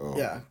 Oh.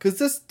 Yeah, because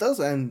this does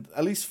end,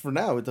 at least for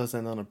now, it does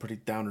end on a pretty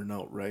downer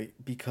note, right?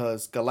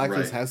 Because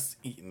Galactus has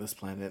eaten this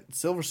planet.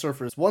 Silver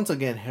Surfer is once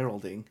again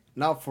heralding,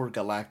 not for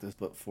Galactus,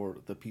 but for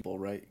the people,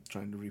 right?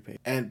 Trying to repay.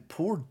 And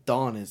poor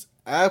Dawn is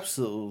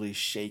absolutely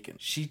shaken.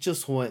 She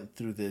just went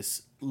through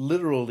this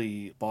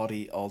literally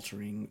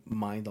body-altering,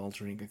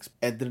 mind-altering,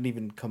 and didn't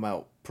even come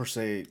out, per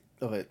se,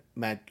 of it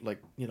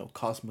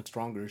cosmic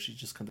stronger. She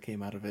just kind of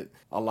came out of it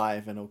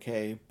alive and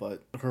okay,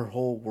 but her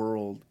whole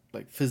world,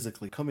 like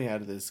physically coming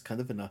out of this,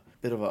 kind of in a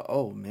bit of a,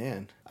 oh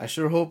man, I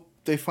sure hope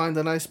they find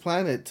a nice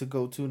planet to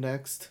go to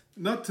next.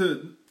 Not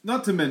to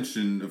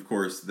mention, of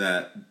course,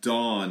 that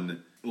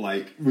Dawn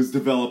was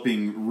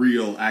developing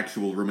real,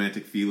 actual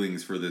romantic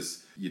feelings for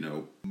this,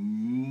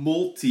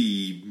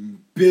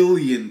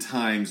 multi-billion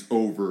times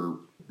over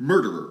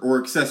murderer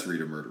or accessory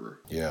to murderer.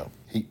 Yeah.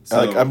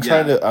 I'm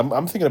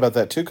thinking about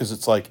that too, because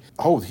it's like,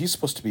 oh, he's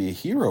supposed to be a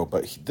hero,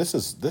 but this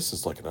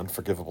is like an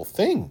unforgivable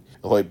thing.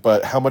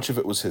 But how much of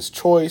it was his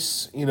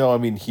choice?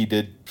 He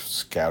did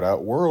scout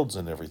out worlds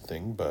and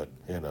everything, but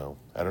I don't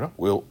know.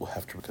 We'll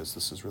have to, because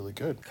this is really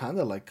good. Kind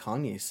of like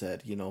Kanye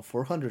said,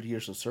 400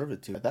 years of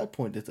servitude. At that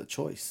point, it's a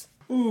choice.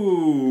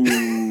 Ooh.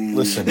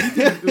 Listen.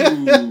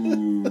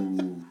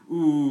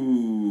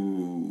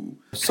 Ooh.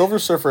 Silver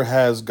Surfer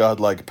has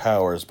godlike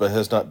powers, but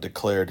has not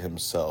declared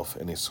himself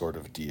any sort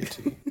of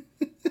deity.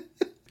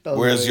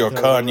 Where's your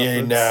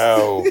Kanye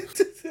now?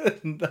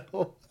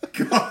 No.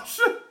 Gosh.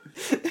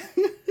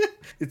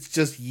 It's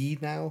just Yi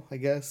now, I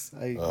guess.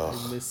 I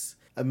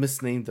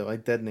misnamed him. I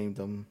dead named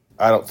him.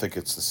 I don't think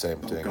it's the same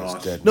thing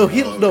as dead. No,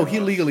 he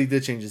legally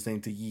did change his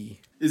name to Yi.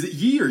 Is it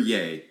Yi or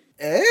Ye?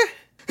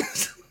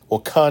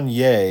 Well,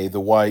 Kanye,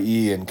 the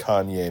Y-E in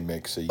Kanye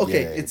makes a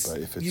okay, yay, but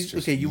if it's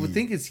just you would Ye.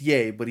 think it's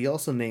Ye, but he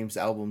also names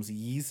albums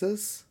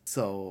Yeezus,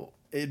 so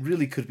it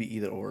really could be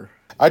either or.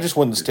 I just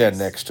wouldn't stand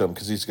next to him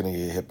because he's going to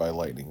get hit by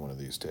lightning one of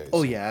these days.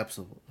 Oh yeah,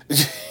 absolutely.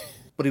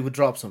 But he would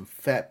drop some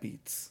fat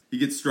beats. He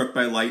gets struck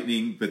by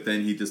lightning, but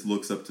then he just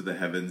looks up to the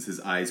heavens, his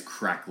eyes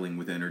crackling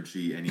with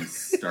energy, and he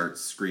starts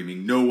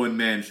screaming, "No one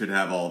man should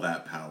have all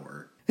that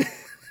power."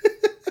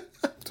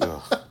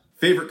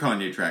 Favorite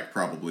Kanye track,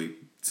 probably.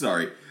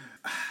 Sorry.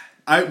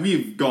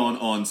 We've gone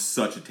on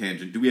such a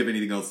tangent. Do we have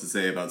anything else to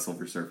say about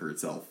Silver Surfer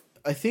itself?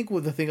 I think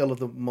the thing I love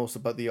the most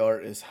about the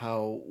art is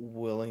how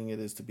willing it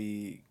is to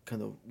be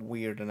kind of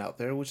weird and out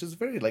there, which is a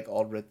very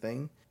Allred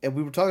thing. And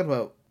we were talking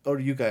about, or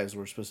you guys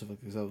were specifically,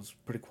 because I was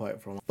pretty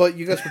quiet for a while. But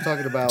you guys were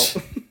talking about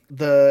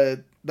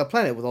the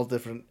planet with all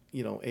different,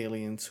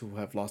 aliens who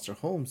have lost their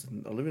homes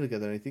and are living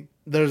together. And I think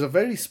there's a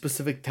very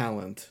specific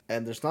talent,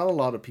 and there's not a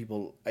lot of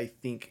people, I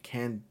think,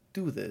 can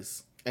do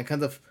this. And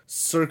kind of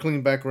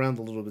circling back around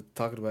a little bit,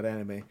 talking about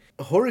anime.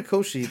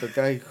 Horikoshi, the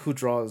guy who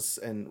draws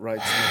and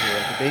writes My Hero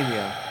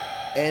Academia,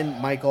 and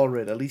Mike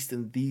Allred, at least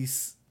in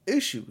these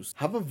issues,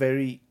 have a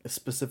very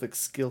specific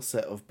skill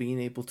set of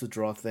being able to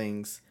draw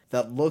things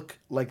that look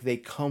like they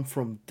come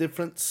from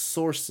different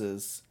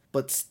sources,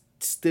 but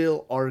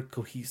still are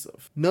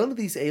cohesive. None of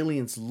these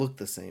aliens look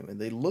the same,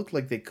 and they look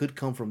like they could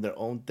come from their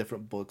own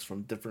different books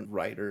from different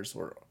writers,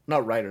 or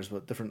not writers,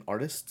 but different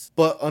artists.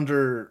 But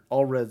under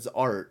Allred's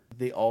art,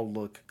 they all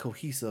look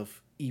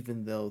cohesive,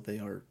 even though they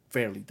are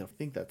fairly different. I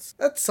think that's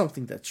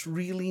something that's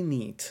really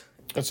neat.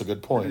 That's a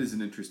good point. It is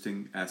an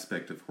interesting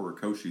aspect of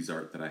Horikoshi's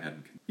art that I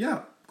hadn't.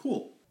 Yeah,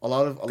 cool. A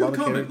lot of comment.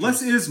 Characters.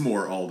 Less is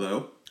more,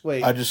 Aldo.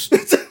 Wait. I just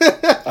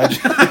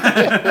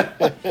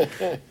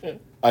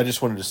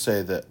wanted to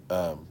say that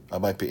I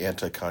might be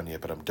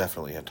anti-Kanye, but I'm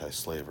definitely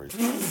anti-slavery.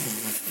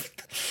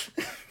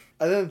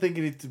 I didn't think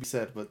it needed to be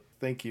said, but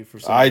thank you for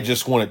saying I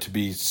just want it to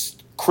be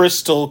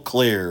crystal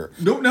clear.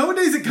 No,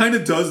 nowadays it kind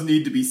of does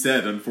need to be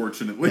said,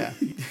 unfortunately. Yeah.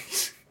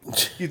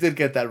 You did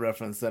get that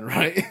reference then,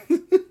 right?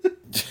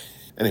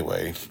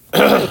 Anyway.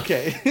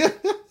 Okay.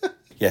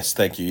 Yes,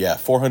 thank you. Yeah,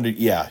 400.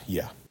 Yeah.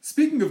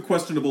 Speaking of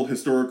questionable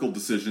historical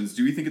decisions,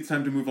 do we think it's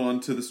time to move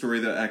on to the story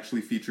that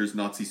actually features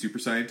Nazi super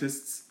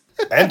scientists?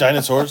 And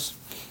dinosaurs.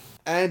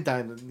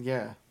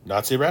 Yeah.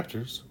 Nazi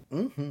raptors.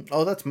 Mm-hmm.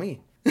 Oh, that's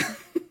me.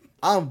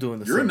 I'm doing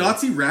the You're a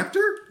Nazi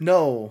raptor?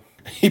 No.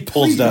 He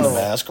pulls down a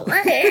mask.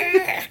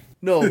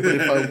 No, but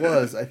if I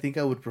was, I think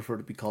I would prefer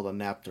to be called a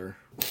naptor.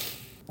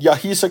 Yeah,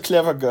 he's a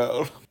clever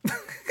girl.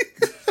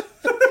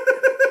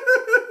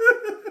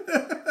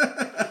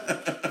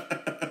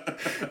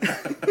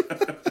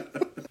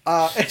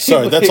 Anyways.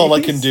 Sorry, that's all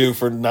I can do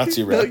for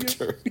Nazi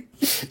raptor.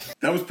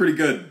 That was pretty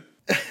good.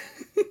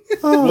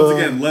 Once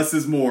again, less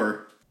is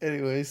more.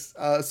 Anyways,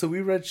 so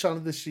we read Shaun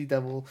of the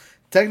She-Devil.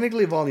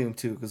 Technically volume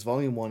 2, because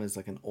volume 1 is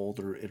like an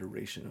older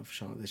iteration of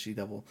Shaun of the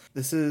She-Devil.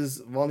 This is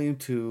volume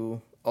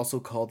 2, also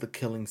called The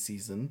Killing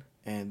Season.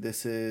 And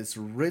this is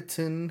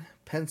written,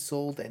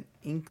 penciled, and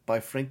inked by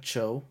Frank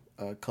Cho.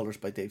 Colors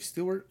by Dave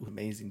Stewart.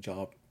 Amazing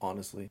job,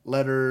 honestly.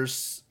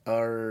 Letters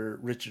are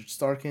Richard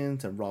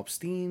Starkins and Rob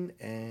Steen,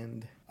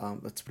 and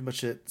that's pretty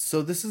much it.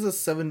 So this is a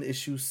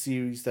 7-issue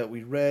series that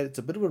we read. It's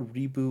a bit of a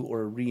reboot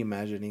or a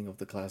reimagining of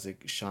the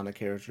classic Shauna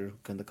character, who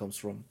kind of comes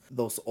from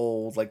those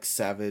old, like,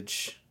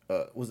 Savage...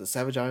 was it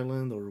Savage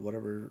Island or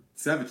whatever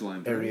Savage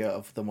Land area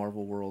of the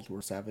Marvel world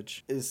where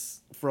Savage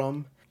is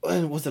from?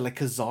 Was it like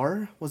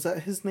Khazar? Was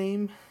that his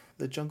name?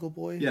 The Jungle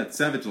Boy? Yeah,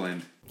 Savage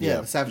Land.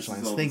 Yeah, the Savage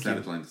Lands. Thank you.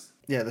 Savage Lands.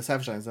 Yeah, the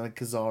Savage Lands, like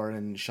Khazar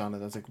and Shauna,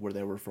 that's like where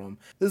they were from.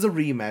 There's a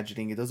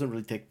reimagining. It doesn't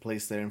really take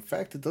place there. In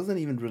fact, it doesn't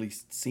even really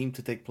seem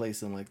to take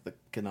place in like the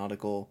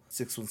canonical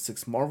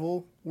 616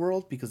 Marvel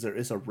world, because there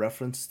is a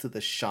reference to the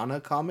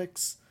Shauna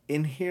comics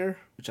in here,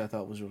 which I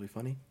thought was really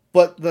funny.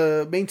 But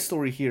the main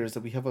story here is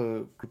that we have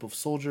a group of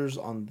soldiers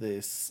on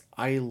this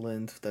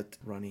island that's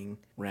running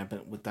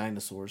rampant with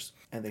dinosaurs,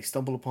 and they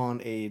stumble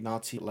upon a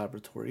Nazi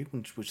laboratory,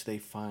 which they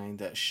find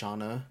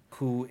Shauna,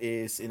 who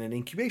is in an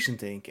incubation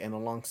tank, and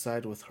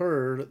alongside with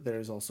her,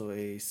 there's also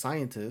a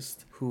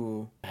scientist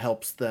who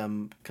helps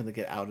them kind of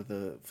get out of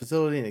the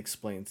facility and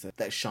explains that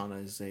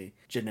Shauna is a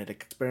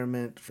genetic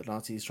experiment for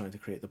Nazis trying to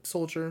create the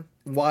soldier.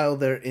 While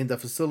they're in the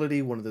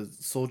facility, one of the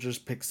soldiers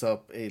picks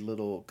up a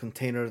little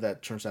container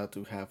that turns out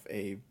to have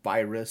a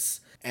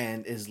virus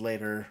and is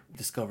later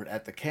discovered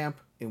at the camp,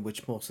 in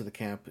which most of the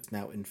camp is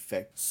now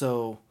infected.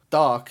 So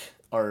Doc,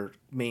 our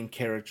main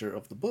character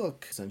of the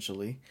book,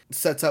 essentially,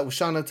 sets out with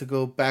Shauna to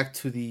go back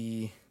to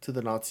the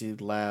Nazi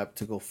lab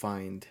to go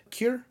find a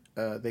cure.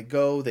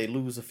 They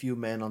lose a few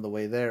men on the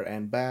way there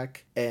and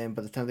back, and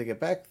by the time they get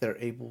back, they're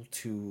able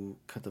to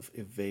kind of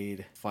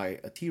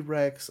fight a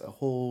T-Rex, a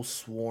whole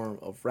swarm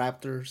of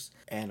raptors,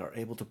 and are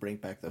able to bring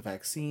back the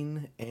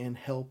vaccine and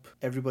help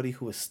everybody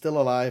who is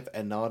still alive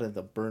and not in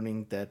the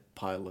burning dead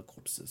pile of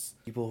corpses.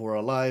 People who are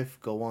alive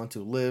go on to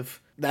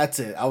live. That's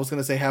it. I was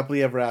going to say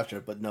happily ever after,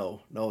 but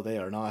no, they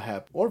are not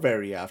happy or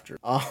very after.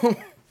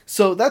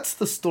 So that's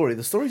the story.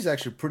 The story is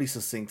actually pretty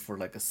succinct for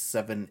like a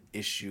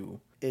 7-issue.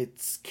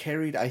 It's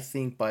carried, I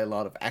think, by a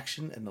lot of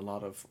action and a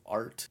lot of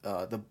art.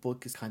 The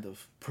book is kind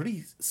of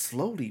pretty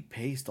slowly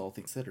paced, all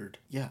things considered.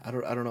 Yeah, I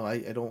don't know. I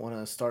don't want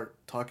to start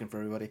talking for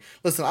everybody.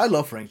 Listen, I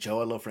love Frank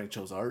Cho. I love Frank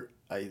Cho's art.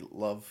 I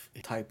love a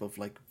type of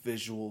like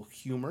visual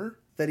humor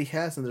that he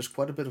has, and there's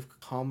quite a bit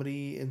of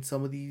comedy in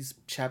some of these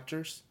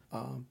chapters.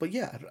 But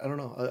yeah, I don't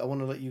know. I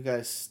want to let you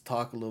guys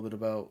talk a little bit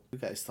about what you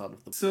guys thought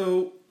of the.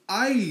 So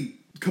I,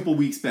 a couple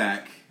weeks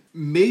back,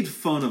 made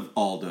fun of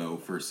Aldo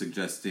for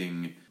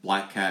suggesting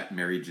Black Cat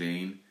Mary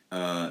Jane,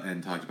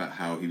 and talked about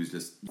how he was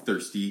just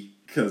thirsty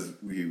because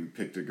we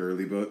picked a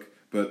girly book,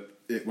 but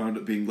it wound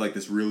up being like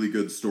this really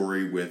good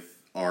story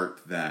with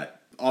art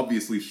that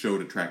obviously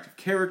showed attractive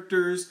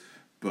characters,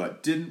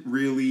 but didn't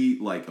really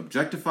like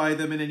objectify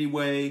them in any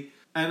way.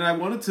 And I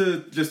wanted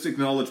to just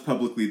acknowledge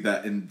publicly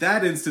that in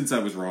that instance I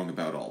was wrong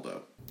about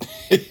Aldo.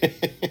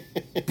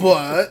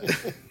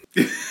 But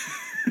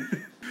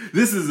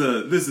This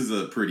is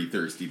a pretty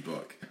thirsty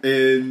book.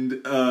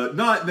 And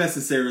not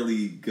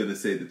necessarily gonna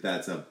say that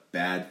that's a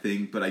bad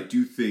thing, but I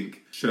do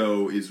think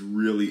Cho is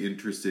really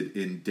interested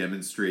in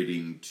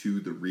demonstrating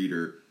to the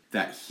reader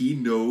that he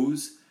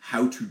knows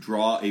how to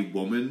draw a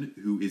woman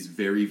who is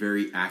very,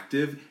 very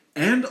active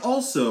and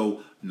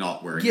also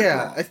not wearing a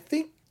bra. I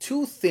think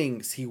 2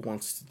 things he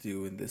wants to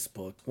do in this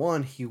book.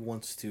 1, he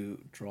wants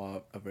to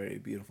draw a very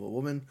beautiful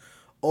woman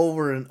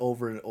over and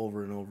over and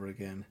over and over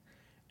again.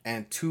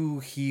 And 2,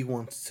 he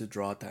wants to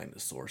draw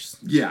dinosaurs.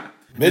 Yeah.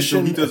 Mission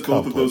and so he does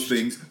both of those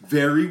things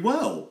very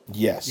well.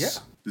 Yes.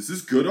 Yeah. This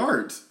is good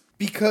art.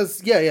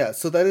 Because, yeah.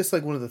 So that is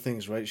like one of the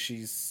things, right?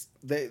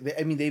 They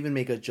even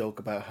make a joke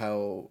about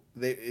how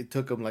it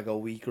took them like a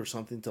week or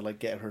something to like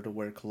get her to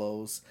wear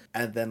clothes.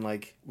 And then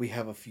like we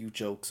have a few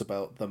jokes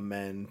about the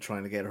men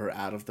trying to get her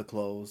out of the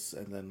clothes.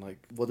 And then like,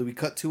 what do we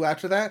cut to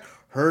after that?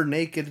 Her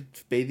naked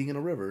bathing in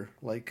a river.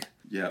 Like,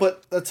 yeah.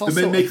 But that's also...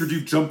 The men make her do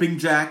jumping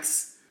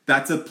jacks.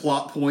 That's a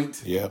plot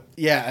point. Yeah.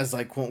 Yeah, as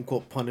like quote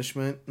unquote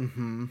punishment.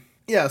 Mm-hmm.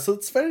 Yeah, so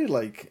it's very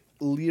like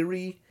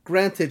leery.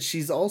 Granted,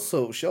 she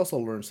also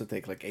learns to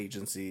take like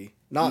agency,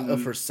 not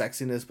of her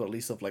sexiness, but at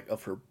least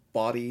of her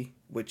body,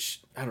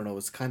 which I don't know,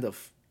 is kind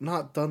of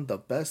not done the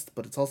best,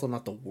 but it's also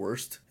not the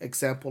worst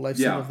example I've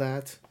seen of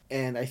that.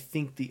 And I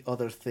think the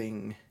other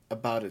thing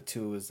about it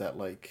too is that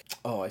like,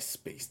 I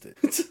spaced it.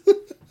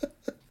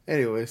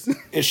 Anyways.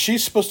 Is she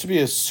supposed to be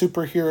a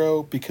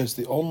superhero? Because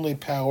the only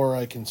power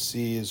I can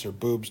see is her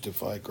boobs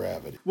defy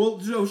gravity. Well,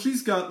 Joe,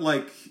 she's got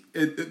like,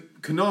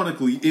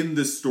 canonically in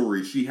this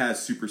story, she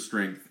has super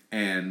strength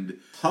and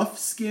tough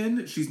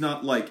skin. She's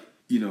not like,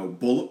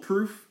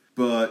 bulletproof,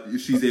 but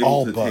she's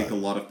able to take a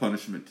lot of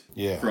punishment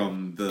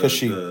from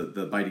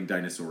the biting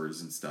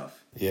dinosaurs and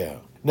stuff. Yeah.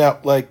 Now,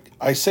 like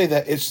I say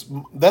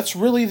that's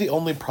really the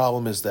only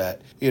problem is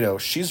that,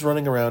 she's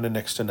running around in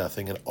next to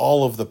nothing and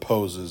all of the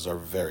poses are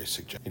very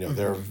suggestive.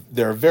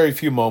 There are very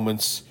few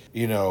moments,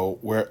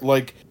 where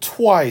like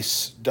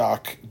twice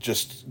Doc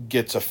just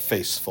gets a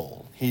face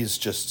full. He is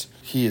just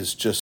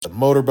a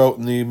motorboat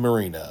in the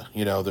marina.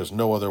 There's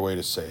no other way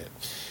to say it.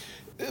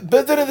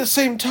 But then at the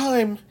same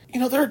time,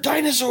 there are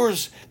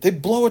dinosaurs. They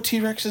blow a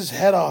T-Rex's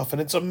head off,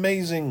 and it's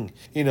amazing.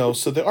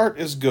 So the art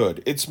is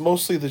good. It's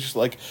mostly just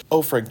like,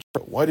 oh, Frank,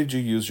 why did you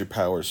use your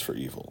powers for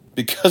evil?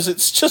 Because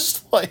it's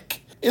just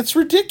like, it's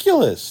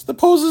ridiculous. The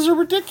poses are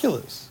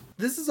ridiculous.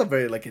 This is a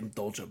very, like,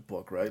 indulgent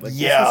book, right? Like,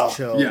 yeah. This is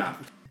Cho. Yeah.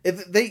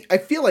 I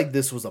feel like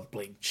this was a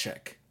blank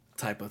check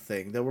type of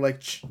thing. They were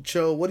like,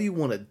 Cho, what do you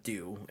want to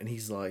do? And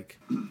he's like...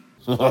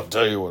 I'll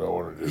tell you what I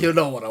want to do. You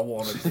know what I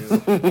want to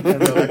do. And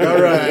they're like,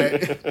 all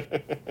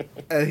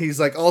right. And he's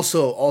like,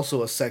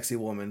 also a sexy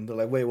woman. They're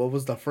like, wait, what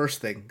was the first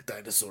thing?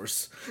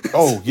 Dinosaurs.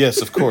 Oh,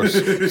 yes, of course.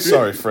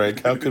 Sorry,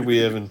 Frank. How could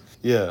we even...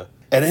 Yeah.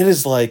 And it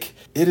is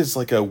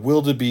like a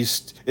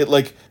wildebeest.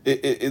 Like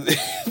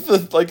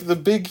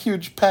the big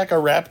huge pack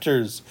of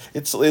raptors.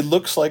 It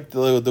looks like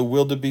the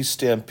wildebeest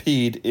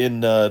stampede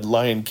in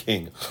Lion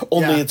King.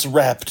 Only it's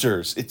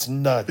raptors. It's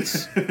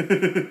nuts.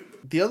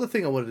 The other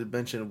thing I wanted to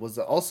mention was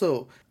that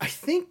also I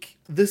think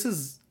this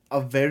is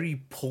a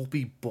very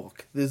pulpy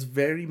book. This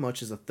very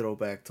much is a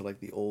throwback to like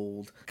the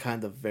old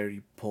kind of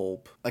very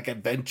pulp, like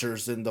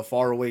adventures in the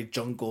faraway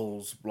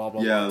jungles, blah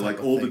blah blah. Yeah,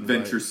 like old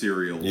adventure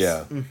serials.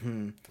 Yeah,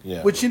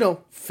 yeah. Which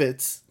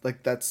fits.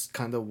 Like that's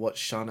kind of what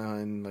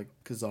Shana and like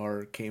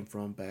Kazar came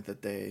from back in the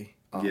day.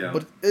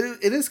 But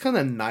it is kind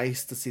of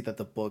nice to see that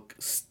the book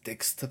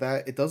sticks to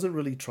that. It doesn't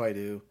really try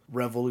to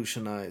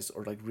revolutionize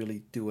or like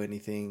really do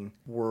anything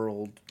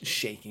world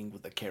shaking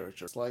with the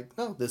characters. It's like,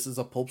 no, this is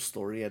a pulp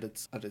story at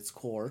its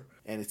core,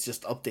 and it's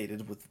just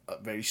updated with a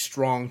very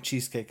strong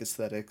cheesecake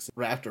aesthetics,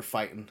 raptor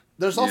fighting.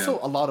 There's also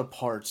a lot of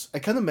parts. I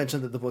kind of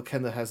mentioned that the book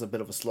kind of has a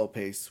bit of a slow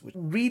pace.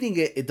 Reading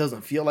it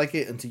doesn't feel like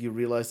it until you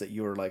realize that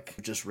you're like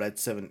just read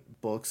 7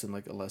 books in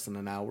like less than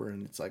an hour,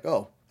 and it's like,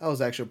 oh, that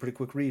was actually a pretty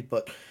quick read.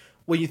 But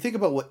when you think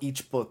about what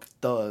each book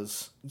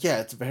does,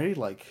 it's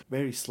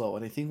very slow.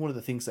 And I think one of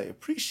the things I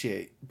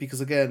appreciate,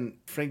 because again,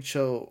 Frank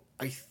Cho,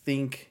 I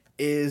think,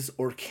 is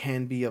or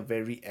can be a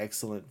very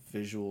excellent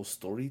visual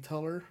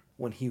storyteller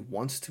when he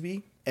wants to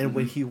be. And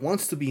when he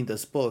wants to be in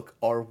this book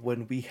are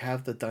when we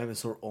have the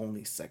dinosaur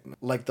only segment.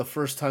 Like the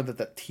first time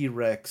that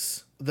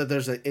T-Rex, that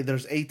there's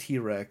a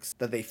T-Rex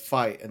that they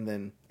fight and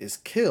then is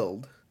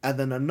killed. And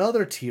then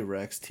another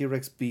T-Rex,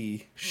 T-Rex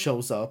B,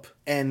 shows up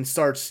and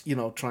starts,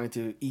 trying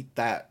to eat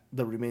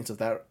the remains of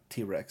that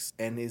T-Rex,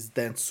 and is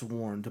then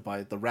swarmed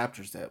by the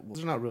raptors that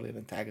they're not really an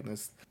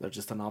antagonist, they're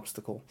just an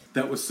obstacle.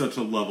 That was such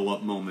a level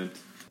up moment.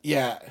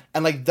 Yeah,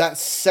 and like that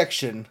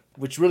section,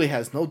 which really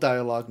has no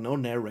dialogue, no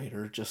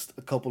narrator, just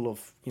a couple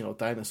of,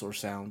 dinosaur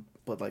sound.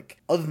 But like,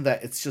 other than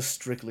that, it's just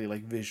strictly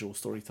like visual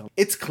storytelling.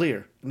 It's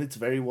clear, and it's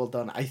very well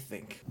done, I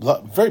think.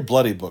 Very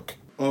bloody book.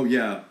 Oh,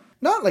 yeah.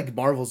 Not like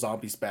Marvel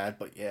Zombies bad,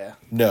 but yeah.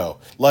 No.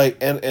 Like,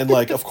 and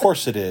like, of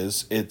course it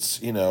is. It's,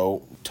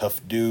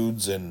 tough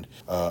dudes and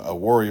a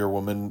warrior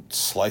woman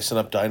slicing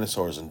up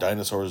dinosaurs and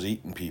dinosaurs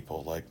eating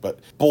people. Like, but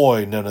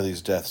boy, none of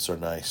these deaths are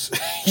nice,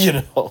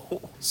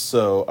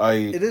 So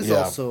It is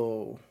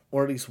also,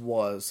 or at least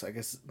was, I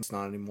guess it's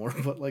not anymore,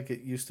 but like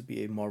it used to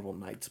be a Marvel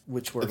Knights,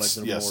 which were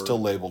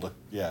still labeled.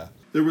 Yeah.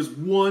 There was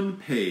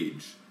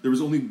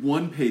only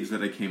one page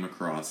that I came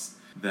across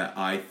that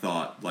I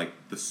thought, like,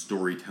 the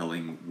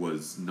storytelling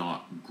was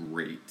not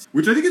great.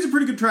 Which I think is a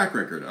pretty good track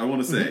record, I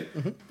want to say.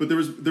 But there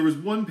was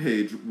one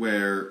page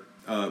where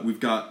we've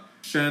got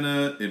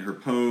Shanna in her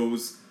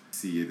pose. Let's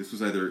see, this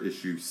was either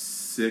issue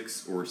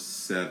 6 or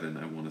 7,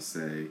 I want to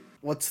say.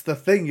 What's the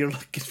thing you're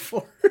looking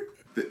for?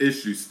 The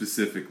issue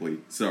specifically,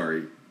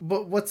 sorry.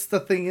 But what's the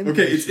thing in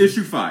Okay, it's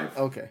issue 5.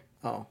 Okay,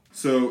 oh.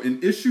 So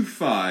in issue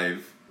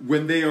 5,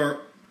 when they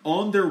are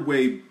on their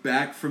way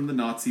back from the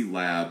Nazi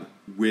lab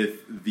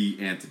with the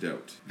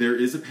antidote, there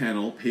is a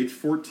panel, page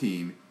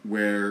 14,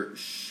 where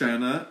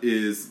Shanna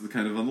is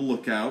kind of on the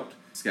lookout,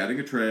 scouting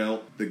a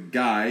trail. The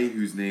guy,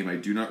 whose name I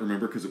do not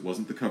remember because it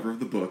wasn't the cover of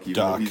the book, even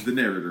though he's the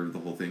narrator of the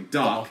whole thing,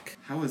 Doc.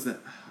 How is that?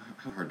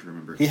 How hard to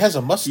remember? He has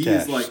a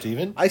mustache,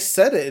 Steven. I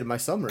said it in my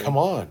summary. Come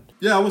on.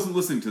 Yeah, I wasn't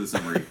listening to the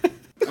summary.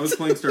 I was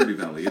playing Stardew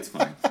Valley. It's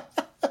fine.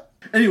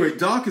 Anyway,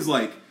 Doc is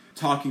like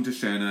talking to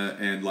Shanna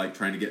and like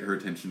trying to get her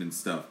attention and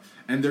stuff.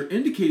 And they're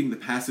indicating the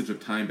passage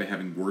of time by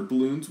having word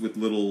balloons with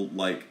little,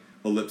 like,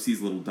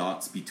 ellipses, little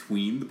dots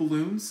between the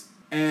balloons.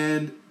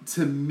 And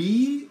to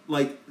me,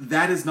 like,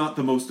 that is not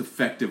the most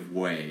effective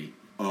way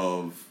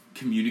of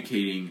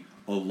communicating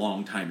a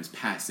long time is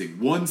passing.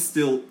 One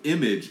still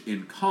image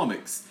in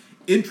comics,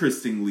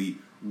 interestingly,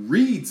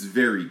 reads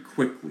very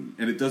quickly,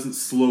 and it doesn't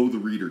slow the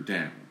reader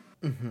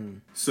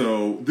down.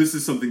 So this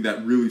is something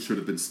that really should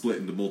have been split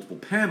into multiple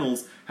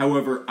panels.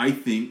 However, I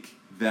think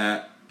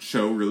that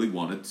Cho really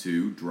wanted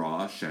to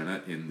draw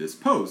Shanna in this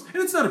pose. And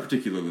it's not a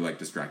particularly, like,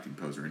 distracting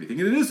pose or anything.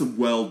 And it is a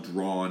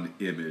well-drawn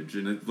image.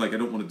 And, I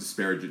don't want to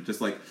disparage it.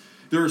 Just, like,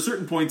 there are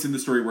certain points in the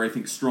story where I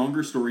think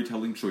stronger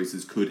storytelling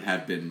choices could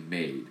have been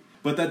made.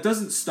 But that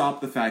doesn't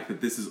stop the fact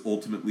that this is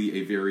ultimately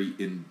a very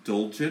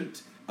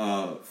indulgent,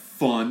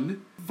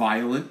 fun,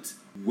 violent,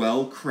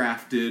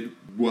 well-crafted,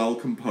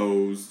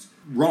 well-composed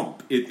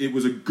romp. It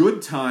was a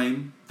good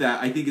time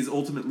that I think is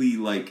ultimately,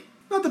 like,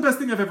 not the best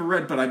thing I've ever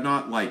read, but I'm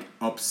not, like,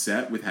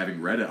 upset with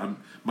having read it.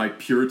 My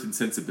Puritan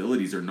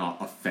sensibilities are not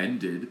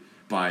offended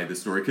by the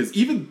story. Because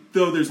even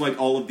though there's, like,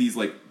 all of these,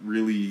 like,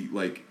 really,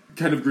 like,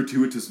 kind of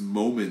gratuitous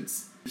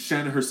moments,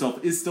 Shanna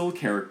herself is still a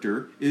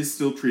character, is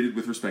still treated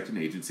with respect and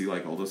agency,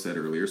 like Aldo said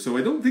earlier. So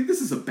I don't think this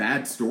is a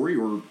bad story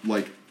or,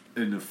 like,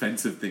 an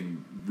offensive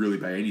thing really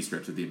by any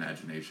stretch of the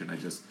imagination. I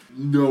just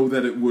know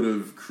that it would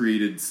have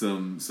created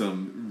some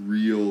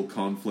real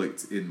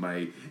conflict in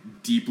my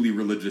deeply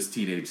religious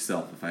teenage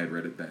self if I had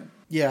read it then.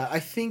 Yeah, I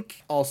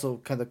think also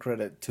kind of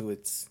credit to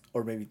its,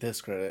 or maybe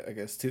discredit, I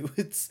guess, to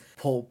its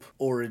pulp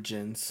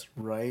origins,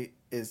 right?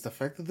 Is the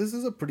fact that this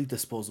is a pretty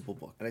disposable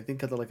book. And I think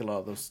kind of like a lot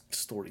of those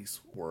stories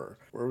were,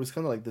 where it was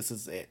kind of like, this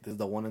is it. This is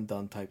the one and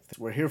done type thing.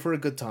 We're here for a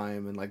good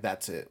time, and like,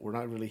 that's it. We're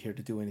not really here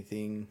to do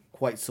anything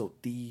quite so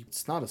deep.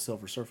 It's not a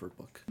Silver Surfer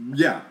book.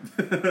 Yeah.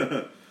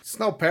 It's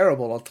no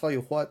Parable, I'll tell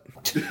you what.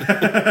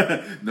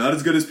 Not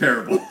as good as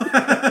Parable.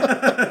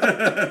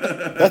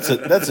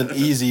 That's an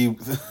easy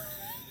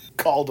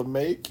call to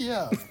make,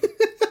 yeah.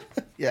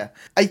 Yeah,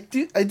 I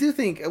do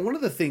think, and one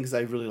of the things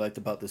I really liked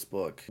about this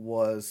book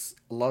was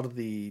a lot of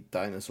the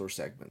dinosaur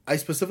segment. I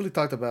specifically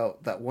talked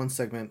about that one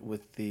segment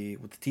with the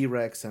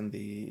T-Rex and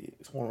the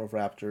swarm of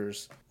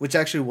raptors, which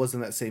actually was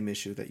in that same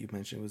issue that you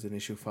mentioned, was in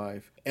issue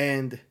 5.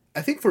 And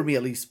I think for me,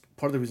 at least,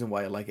 part of the reason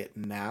why I like it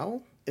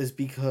now is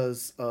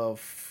because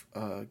of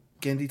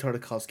Genndy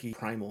Tartakovsky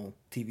Primal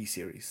TV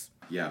series.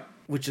 Yeah.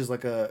 Which is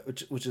like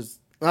which is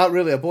not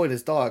really a boy and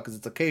his dog, because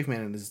it's a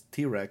caveman and his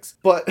T-Rex,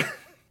 but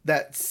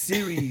that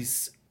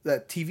series,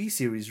 that TV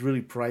series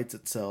really prides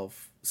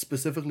itself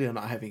specifically on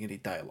not having any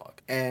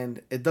dialogue.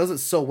 And it does it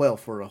so well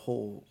for a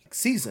whole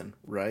season,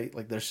 right?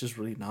 Like, there's just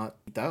really not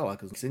dialogue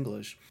because it's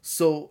English.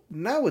 So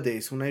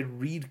nowadays, when I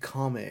read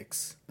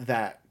comics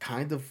that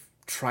kind of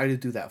try to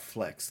do that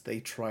flex, they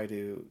try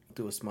to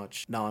do as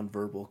much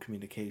non-verbal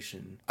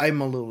communication, I'm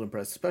a little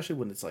impressed, especially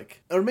when it's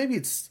like, or maybe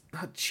it's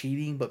not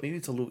cheating, but maybe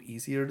it's a little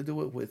easier to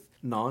do it with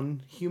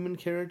non-human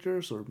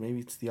characters, or maybe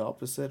it's the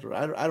opposite, or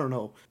I don't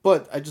know.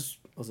 But I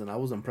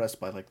was impressed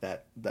by like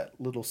that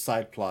little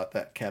side plot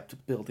that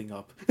kept building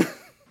up.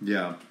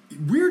 Yeah.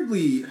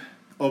 Weirdly,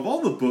 of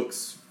all the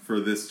books for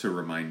this to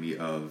remind me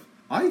of,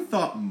 I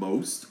thought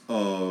most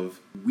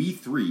of We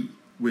Three,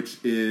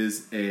 which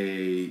is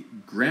a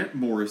Grant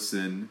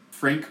Morrison,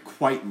 Frank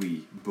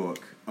Quitely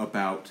book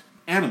about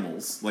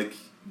animals, like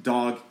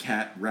dog,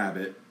 cat,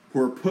 rabbit,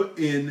 who are put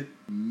in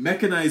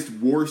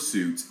mechanized war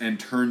suits and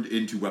turned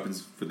into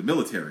weapons for the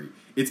military.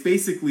 It's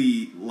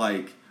basically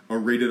like a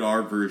rated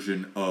R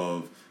version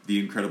of The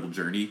Incredible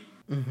Journey.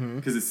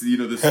 Because it's,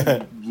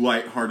 this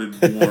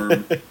lighthearted,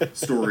 warm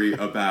story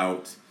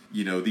about,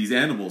 these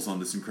animals on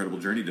this incredible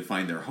journey to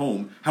find their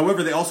home.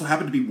 However, they also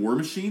happen to be war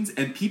machines,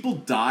 and people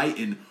die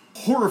in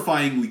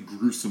horrifyingly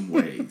gruesome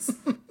ways.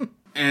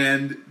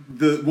 And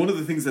one of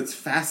the things that's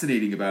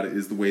fascinating about it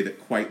is the way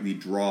that Quitely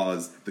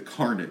draws the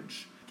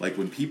carnage. Like,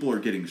 when people are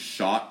getting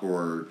shot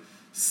or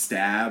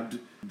stabbed,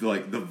 the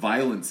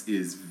violence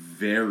is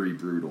very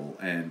brutal,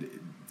 and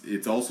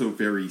it's also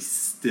very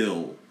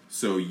still,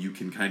 so you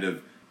can kind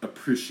of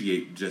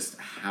appreciate just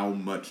how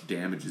much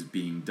damage is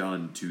being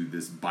done to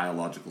this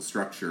biological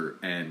structure,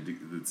 and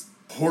it's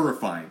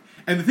horrifying.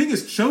 And the thing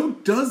is, Cho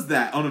does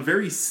that on a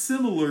very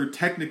similar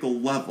technical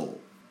level.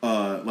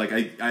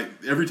 I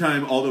every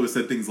time Aldo has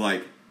said things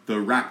like the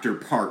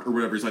raptor part or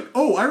whatever, he's like,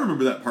 oh, I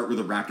remember that part where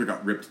the raptor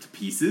got ripped to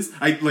pieces.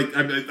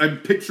 I'm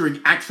picturing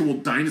actual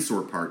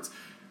dinosaur parts,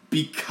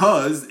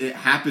 because it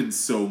happens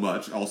so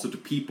much also to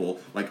people,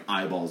 like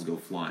eyeballs go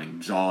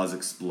flying, jaws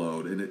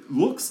explode, and it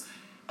looks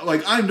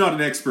like, I'm not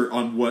an expert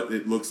on what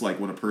it looks like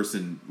when a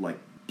person like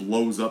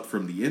blows up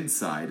from the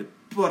inside,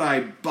 but I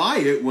buy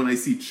it when I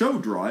see Cho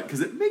draw it because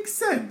it makes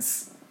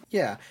sense.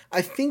 Yeah,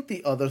 I think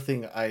the other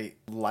thing I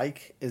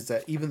like is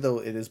that even though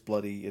it is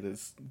bloody, it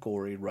is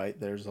gory, right?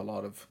 There's a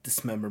lot of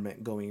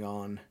dismemberment going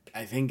on,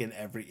 I think, in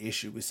every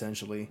issue,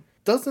 essentially.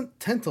 Doesn't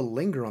tend to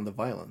linger on the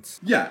violence.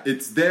 Yeah,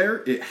 it's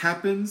there, it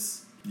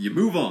happens, you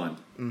move on.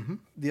 Mm-hmm.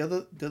 The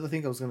other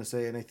thing I was going to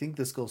say, and I think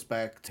this goes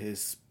back to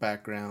his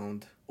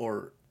background,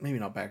 or maybe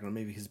not background,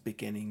 maybe his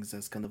beginnings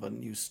as kind of a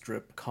new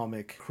strip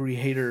comic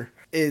creator,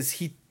 is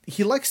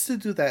he likes to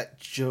do that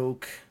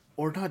joke,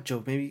 or not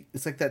joke, maybe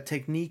it's like that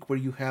technique where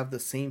you have the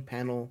same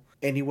panel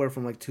anywhere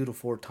from like 2 to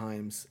 4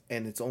 times,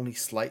 and it's only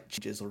slight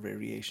changes or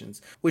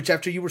variations. Which,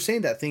 after you were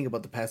saying that thing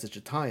about the passage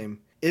of time,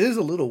 it is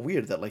a little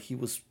weird that like he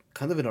was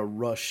kind of in a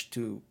rush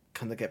to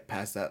kind of get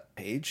past that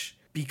page,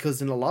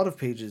 because in a lot of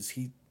pages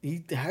he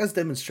he has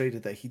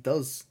demonstrated that he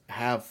does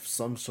have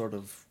some sort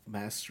of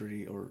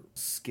mastery or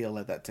skill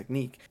at that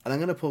technique. And I'm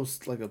gonna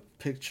post like a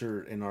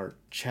picture in our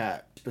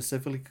chat.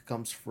 Specifically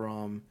comes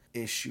from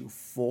issue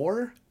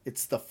 4.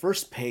 It's the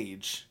first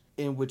page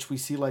in which we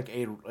see like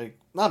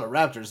not a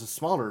raptor, it's a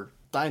smaller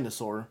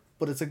dinosaur.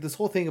 But it's like this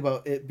whole thing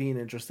about it being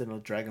interested in a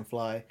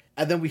dragonfly.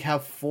 And then we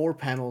have 4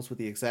 panels with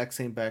the exact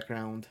same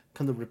background,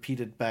 kind of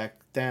repeated back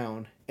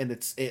down. And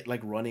it's it like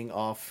running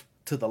off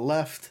to the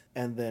left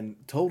and then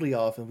totally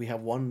off. And we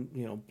have one,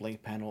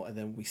 blank panel. And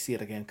then we see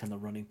it again kind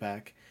of running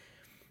back.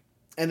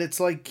 And it's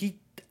like he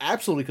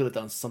absolutely could have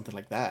done something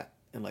like that.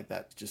 And like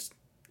that, just,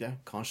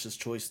 conscious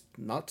choice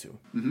not to.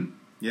 Mm-hmm.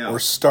 Yeah. Or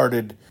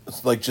started,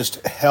 like,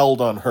 just held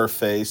on her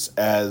face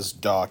as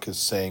Doc is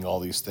saying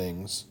all these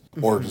things.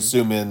 Or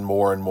zoom in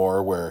more and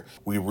more where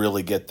we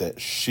really get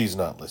that she's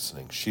not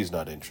listening. She's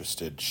not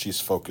interested. She's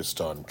focused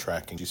on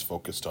tracking. She's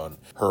focused on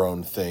her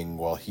own thing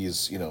while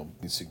he's,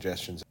 these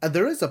suggestions. And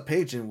there is a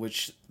page in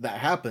which that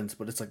happens,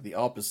 but it's like the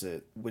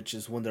opposite, which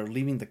is when they're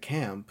leaving the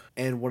camp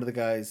and one of the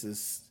guys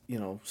is,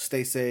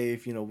 stay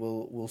safe,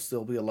 we'll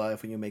still be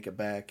alive when you make it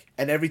back.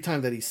 And every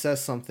time that he says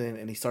something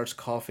and he starts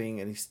coughing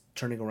and he's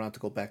turning around to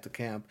go back to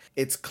camp,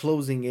 it's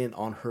closing in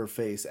on her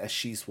face as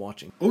she's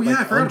watching. Oh yeah,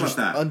 I forgot about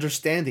that.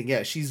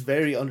 Understanding, she's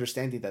very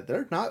understanding that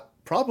they're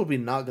probably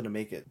not going to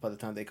make it by the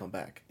time they come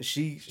back.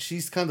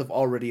 She's kind of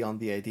already on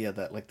the idea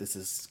that like this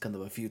is kind of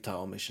a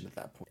futile mission at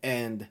that point.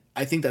 And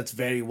I think that's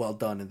very well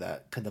done in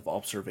that kind of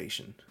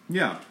observation.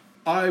 Yeah,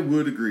 I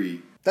would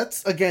agree.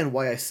 That's again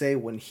why I say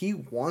when he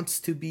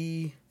wants to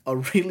be a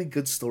really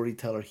good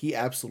storyteller, he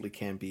absolutely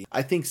can be.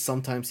 I think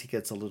sometimes he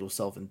gets a little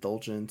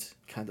self-indulgent,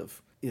 kind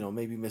of,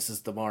 maybe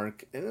misses the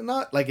mark. And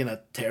not like in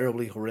a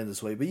terribly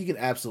horrendous way, but you can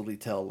absolutely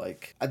tell,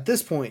 like, at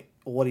this point,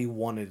 what he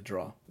wanted to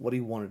draw, what he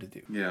wanted to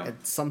do. Yeah. And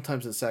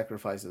sometimes it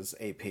sacrifices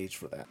a page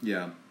for that.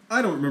 Yeah.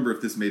 I don't remember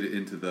if this made it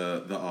into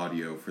the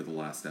audio for the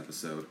last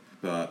episode,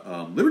 but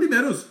Liberty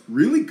Meadows,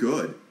 really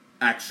good,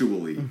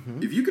 actually.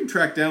 Mm-hmm. If you can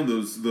track down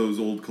those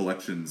old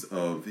collections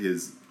of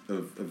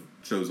of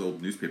Cho's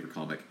old newspaper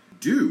comic,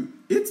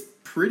 it's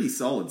pretty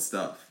solid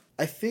stuff.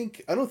 I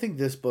don't think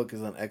this book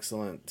is an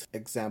excellent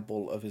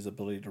example of his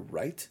ability to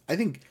write. I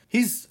think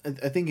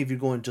if you're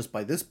going just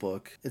by this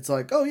book, it's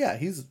like, oh yeah,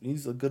 he's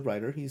a good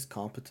writer. He's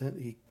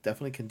competent. He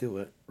definitely can do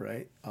it,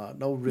 right?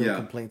 No real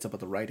complaints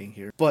about the writing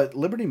here. But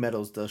Liberty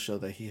Meadows does show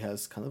that he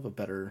has kind of a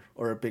better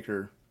or a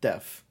bigger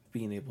depth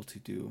being able to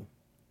do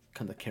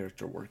kind of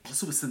character work.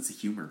 Also a sense of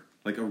humor,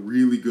 like a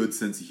really good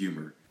sense of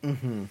humor.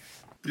 Mm-hmm.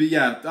 But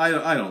yeah,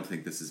 I don't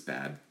think this is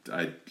bad.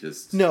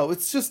 No,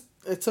 it's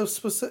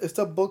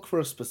a book for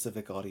a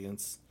specific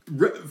audience.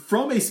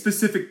 From a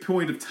specific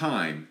point of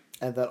time.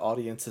 And that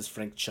audience is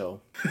Frank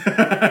Cho.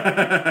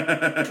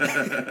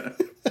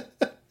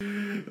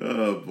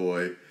 Oh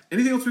boy.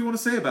 Anything else we want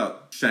to say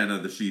about Shanna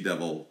the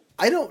She-Devil?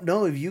 I don't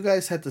know if you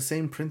guys had the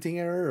same printing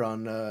error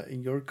on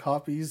in your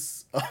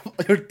copies,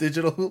 your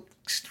digital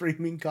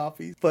streaming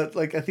copies. But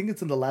like I think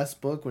it's in the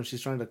last book when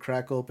she's trying to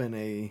crack open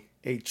a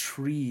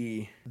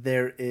tree.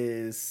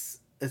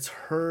 It's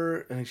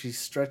her and she's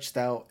stretched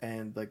out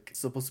and like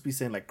supposed to be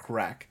saying like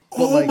crack.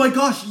 But my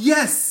gosh,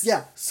 yes!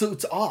 Yeah, so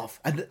it's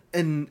off.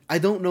 And I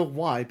don't know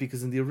why,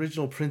 because in the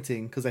original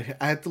printing, because I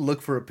had to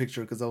look for a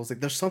picture because I was like,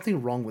 there's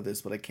something wrong with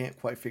this, but I can't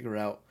quite figure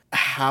out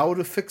how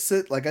to fix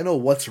it. Like I know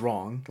what's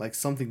wrong, like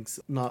something's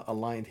not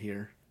aligned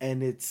here.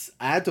 And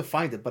I had to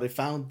find it, but I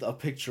found a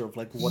picture of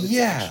like what it's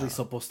actually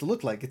supposed to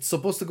look like. It's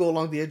supposed to go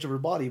along the edge of her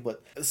body,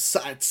 but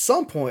at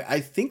some point, I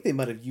think they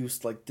might have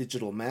used like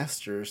digital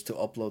masters to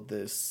upload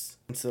this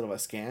instead of a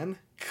scan.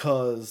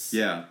 Cause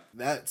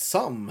that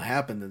something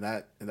happened in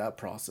that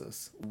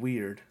process.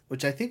 Weird.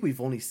 Which I think we've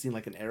only seen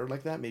like an error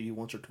like that maybe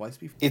once or twice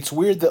before. It's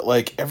weird that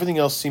like everything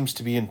else seems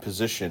to be in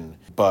position,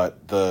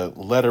 but the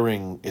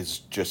lettering is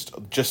just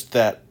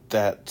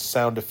that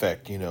sound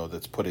effect,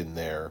 that's put in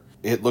there.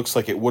 It looks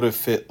like it would have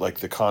fit like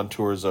the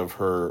contours of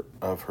her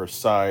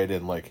side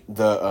and like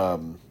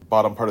the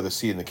bottom part of the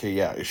C and the K.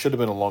 Yeah, it should have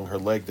been along her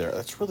leg there.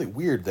 That's really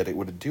weird that it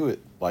would do it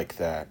like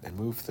that and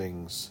move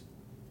things.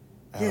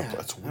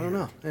 That's weird. I don't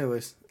know.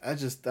 Anyways, I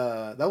just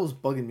that was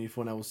bugging me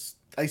for when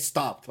I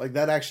stopped. Like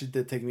that actually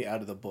did take me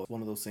out of the book.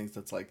 One of those things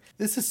that's like,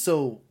 this is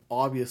so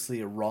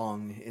obviously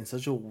wrong in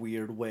such a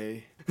weird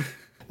way.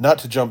 Not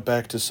to jump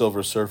back to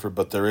Silver Surfer,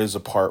 but there is a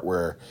part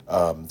where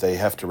they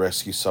have to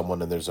rescue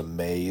someone and there's a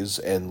maze,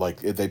 and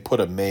like they put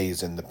a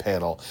maze in the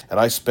panel, and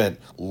I spent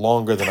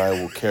longer than I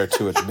will care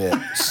to admit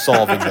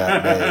solving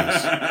that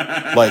maze.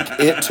 Like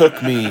it took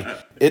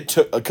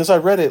because I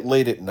read it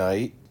late at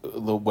night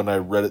when I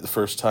read it the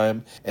first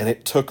time, and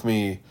it took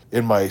me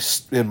in my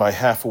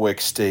half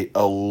awake state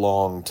a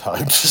long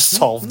time to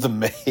solve the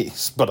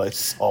maze, but I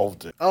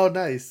solved it. Oh,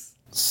 nice.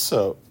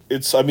 So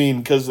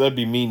because that'd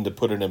be mean to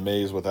put in a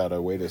maze without a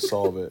way to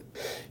solve it.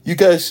 You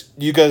guys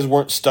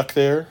weren't stuck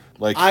there?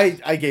 Like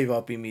I gave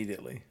up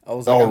immediately. I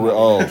was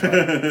like,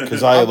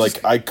 because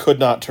I could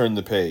not turn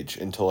the page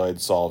until I had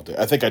solved it.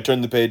 I think I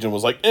turned the page and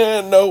was like,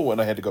 no, and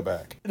I had to go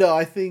back. No,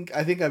 I think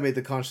I made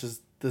the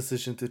conscious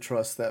decision to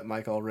trust that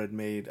Mike Allred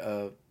made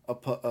a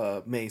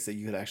maze that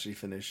you could actually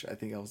finish. I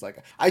think I was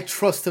like, I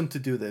trust him to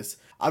do this.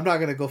 I'm not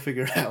gonna go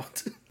figure it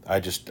out. I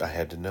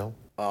had to know.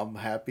 I'm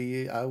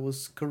happy I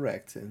was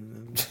correct.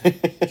 And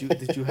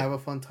did you have a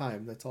fun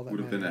time? That's all that Would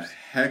have matters. been a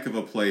heck of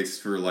a place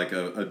for like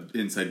a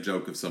inside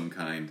joke of some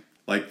kind.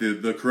 Like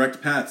the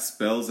correct path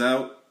spells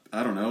out,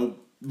 I don't know,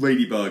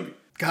 ladybug.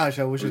 Gosh,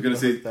 I wish I was gonna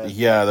could say- have that.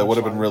 Yeah, that would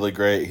have been Punchline. really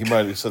great. He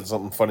might have said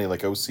something funny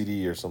like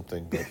OCD or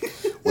something, but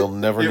we'll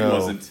never It know.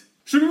 wasn't.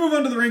 Should we move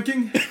on to the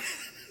ranking?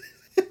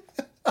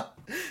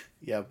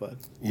 Yeah, but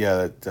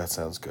Yeah, that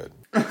sounds good.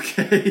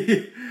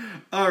 Okay.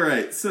 All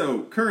right.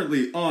 So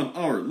currently on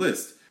our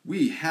list,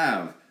 we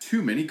have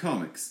too many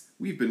comics.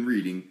 We've been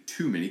reading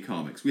too many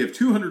comics. We have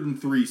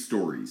 203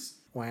 stories.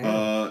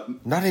 wow.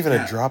 Not even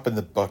Yeah. a drop in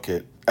the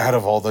bucket out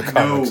of all the know.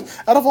 comics.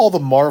 Out of all the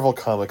Marvel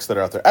comics that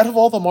are out there. Out of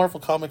all the Marvel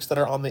comics that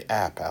are on the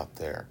app out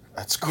there.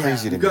 That's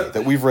crazy to we've me got-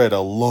 that we've read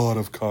a lot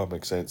of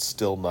comics and it's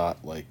still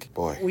not like,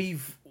 boy,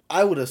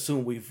 I would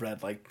assume we've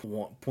read like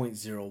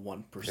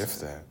 0.01%. if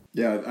that.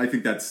 Yeah, I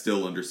think that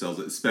still undersells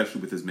it,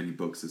 especially with as many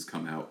books as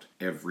come out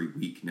every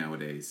week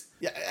nowadays.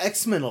 Yeah,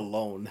 X-Men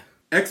alone.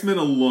 X-Men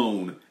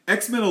alone,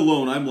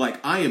 I'm like,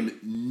 I am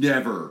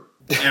never,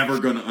 ever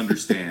going to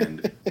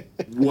understand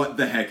what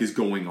the heck is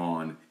going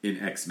on in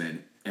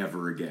X-Men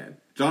ever again.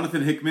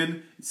 Jonathan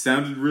Hickman, it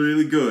sounded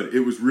really good.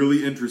 It was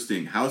really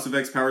interesting. House of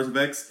X, Powers of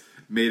X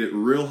made it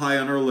real high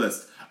on our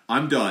list.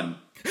 I'm done.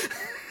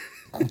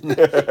 I'm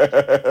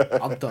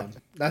done.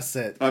 That's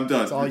it. I'm done.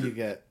 That's all you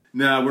get.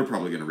 Nah, we're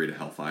probably going to read a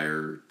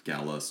Hellfire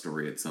Gala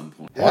story at some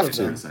point. Have Just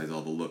to. criticize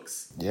all the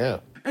looks. Yeah.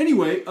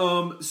 Anyway,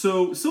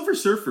 so Silver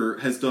Surfer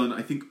has done,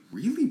 I think,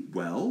 really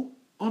well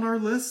on our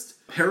list.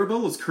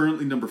 Parabel is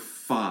currently number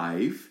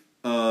 5.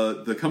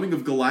 The Coming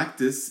of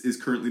Galactus is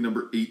currently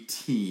number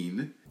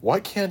 18. Why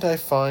can't I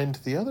find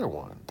the other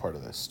one part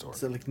of this story?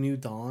 Is it like New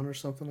Dawn or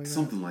something like that?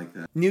 Something like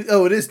that.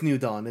 It is New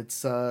Dawn.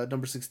 It's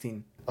number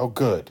 16. Oh,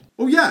 good.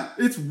 Oh yeah,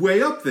 it's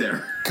way up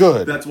there.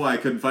 Good. That's why I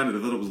couldn't find it.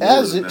 I thought it was lower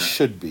As than it that.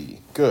 should be.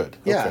 Good.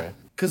 Yeah, Okay.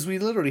 because we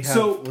literally have,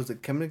 So- was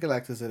it Coming to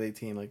Galactus at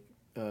 18, like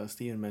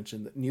Steven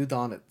mentioned, New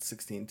Dawn at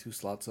 16, 2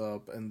 slots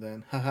up, and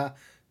then, haha,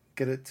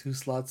 get it, 2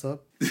 slots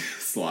up?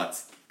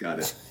 Slots. Got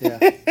it.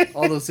 Yeah,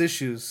 all those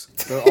issues,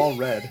 they're all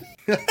red.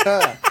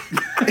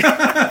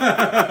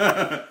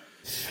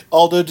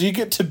 Aldo, do you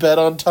get to bed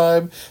on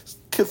time?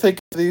 Think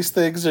of these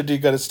things, or do you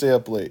got to stay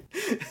up late?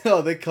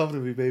 Oh, they come to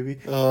me, baby.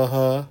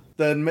 Uh-huh.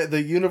 Then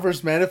the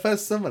universe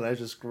manifests them, and I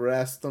just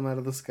grasp them out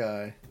of the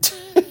sky.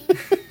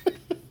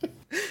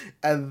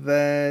 And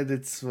then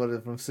it's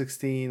from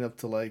 16 up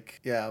to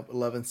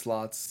 11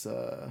 slots.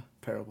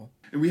 Parable.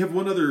 And we have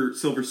one other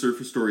Silver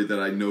Surfer story that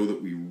I know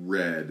that we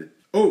read.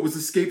 Oh, it was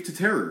Escape to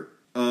Terror.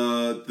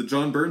 The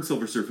John Byrne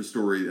Silver Surfer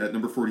story at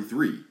number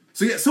 43.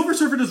 So yeah, Silver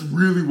Surfer does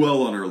really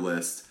well on our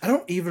list. I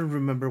don't even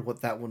remember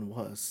what that one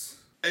was.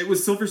 It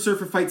was Silver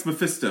Surfer fights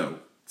Mephisto.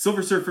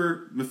 Silver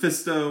Surfer,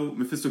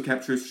 Mephisto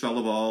captures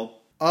Shalaval.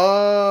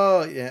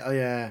 Oh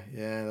yeah.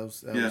 That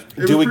was Yeah,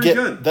 pretty- it Do was we pretty get?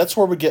 good. That's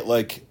where we get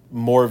like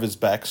more of his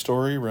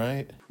backstory,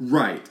 right?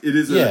 Right. It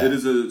is Yeah.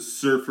 a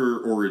surfer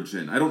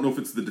origin. I don't know if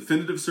it's the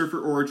definitive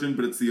surfer origin,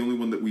 but it's the only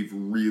one that we've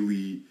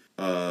really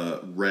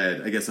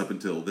read, I guess, up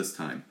until this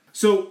time.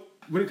 So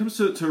when it comes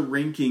to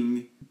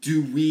ranking,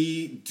 do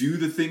we do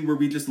the thing where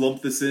we just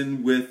lump this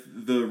in with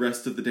the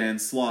rest of the Dan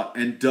slot,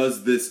 and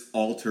does this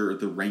alter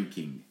the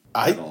ranking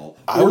at all?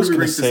 I Or was do we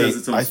going to rank this say, as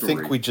its own I story?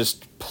 think we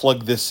just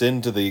plug this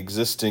into the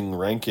existing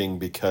ranking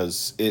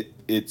because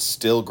it's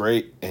still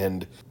great,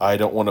 and I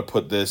don't want to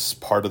put this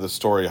part of the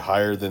story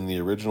higher than the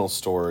original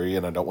story,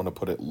 and I don't want to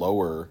put it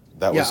lower.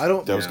 That Yeah, was I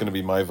don't- that was Yeah. going to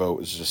be my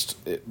vote. Is just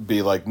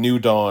be like New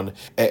Dawn,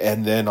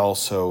 and then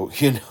also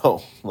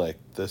like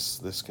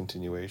this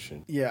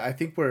continuation. Yeah, I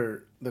think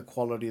where the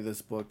quality of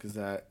this book is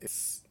that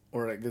it's,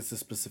 or I guess a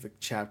specific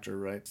chapter,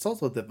 right? It's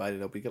also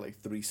divided up. We get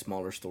like 3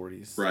 smaller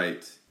stories.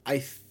 Right.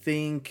 I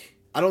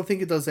don't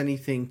think it does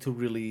anything to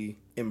really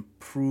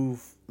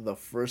improve the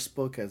first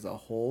book as a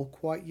whole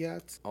quite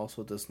yet.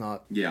 Also does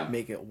not Yeah.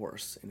 make it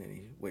worse in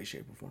any way,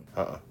 shape, or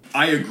form.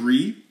 I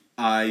agree.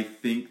 I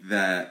think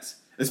that,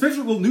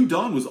 especially, New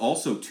Dawn was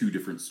also 2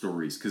 different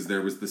stories, because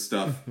there was the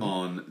stuff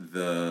on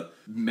the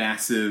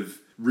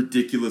massive,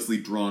 ridiculously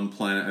drawn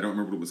planet. I don't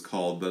remember what it was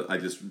called, but I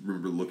just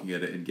remember looking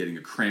at it and getting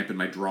a cramp in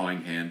my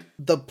drawing hand.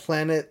 The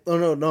planet,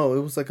 no,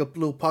 it was like a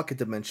little pocket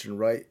dimension,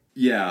 right?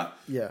 Yeah.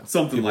 Yeah.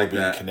 Something People like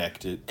being that.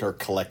 connected or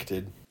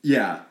collected.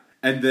 Yeah.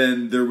 And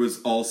then there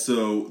was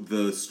also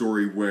the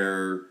story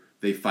where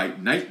they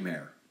fight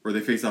Nightmare, or they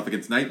face off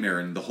against Nightmare,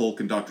 and the Hulk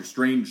and Doctor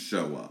Strange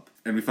show up.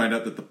 And we find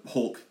out that the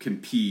Hulk can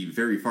pee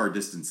very far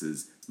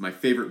distances. It's my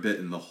favorite bit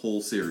in the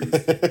whole series.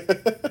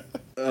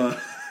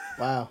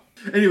 Wow.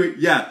 Anyway,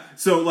 yeah.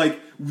 So,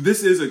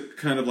 this is a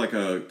kind of like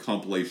a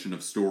compilation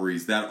of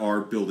stories that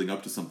are building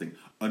up to something.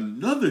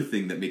 Another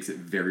thing that makes it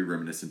very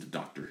reminiscent of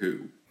Doctor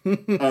Who.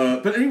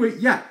 But anyway,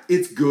 yeah,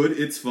 it's good,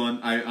 it's fun.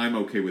 I'm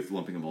okay with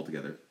lumping them all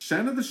together.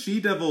 Shanna the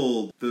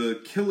She-Devil,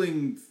 the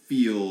Killing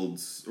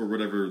Fields, or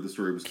whatever the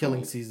story was Killing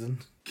called. season.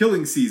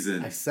 Killing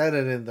Season. I said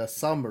it in the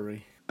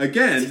summary.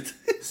 Again,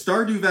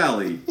 Stardew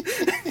Valley.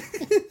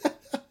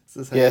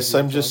 Yes,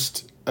 I'm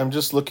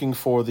just looking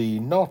for the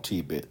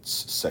naughty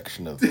bits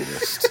section of the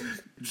list.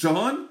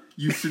 John,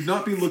 you should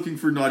not be looking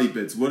for naughty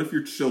bits. What if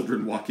your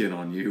children walk in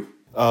on you?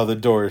 Oh, the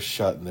door is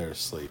shut and they're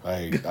asleep.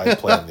 I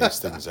plan these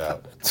things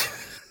out.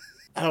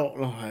 I don't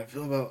know how I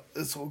feel about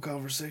this whole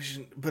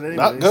conversation, but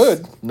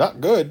anyways.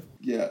 Not good.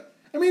 Yeah.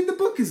 I mean, the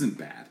book isn't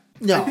bad.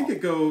 No. I think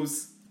it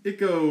goes...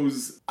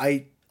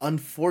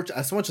 Unfortunately,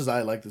 as much as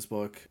I like this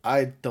book,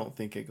 I don't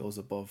think it goes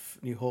above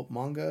New Hope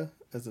manga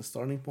as a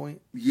starting point.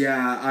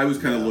 Yeah, I was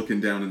kind of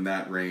looking down in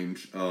that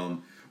range.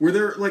 Where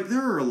there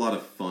are a lot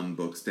of fun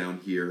books down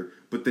here,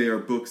 but they are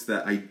books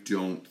that I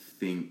don't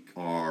think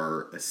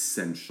are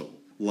essential.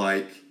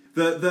 Like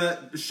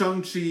the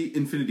Shang-Chi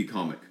Infinity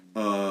comic,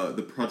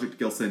 the Project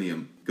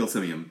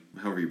Gelsemium,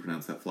 however you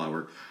pronounce that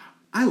flower.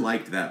 I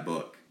liked that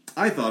book.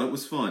 I thought it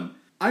was fun.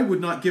 I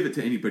would not give it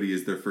to anybody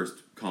as their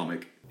first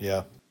comic.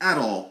 Yeah. At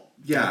all.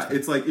 Yeah,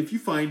 it's like, if you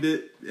find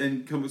it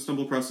and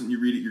stumble across it and you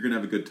read it, you're going to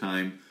have a good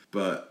time.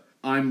 But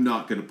I'm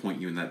not going to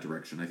point you in that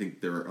direction. I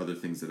think there are other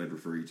things that I'd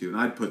refer you to. And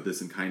I'd put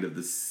this in kind of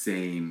the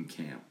same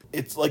camp.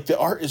 It's like the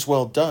art is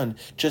well done.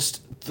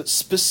 Just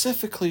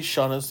specifically,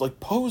 Shauna's like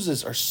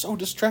poses are so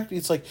distracting.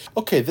 It's like,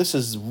 okay, this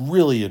is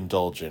really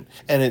indulgent.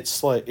 And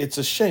it's like, it's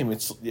a shame.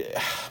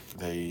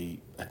 They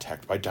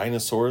attacked by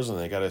dinosaurs and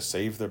they gotta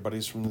save their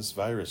buddies from this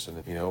virus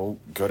and,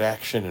 good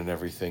action and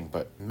everything,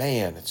 but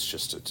man, it's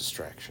just a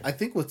distraction. I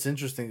think what's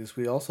interesting is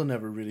we also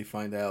never really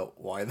find out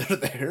why they're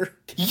there.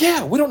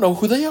 Yeah, we don't know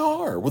who they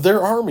are. Well,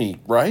 they're army,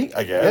 right?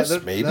 I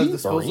guess. Maybe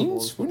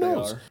Marines? Who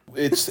knows?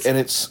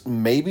 It's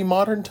maybe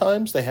modern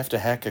times. They have to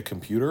hack a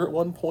computer at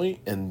one point,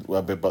 and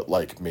but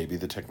like maybe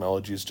the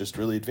technology is just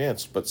really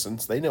advanced, but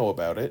since they know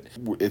about it,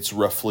 it's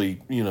roughly,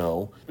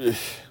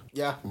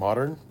 Yeah.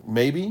 modern,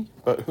 maybe,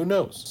 but who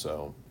knows?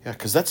 So, yeah,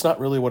 because that's not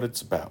really what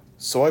it's about.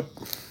 So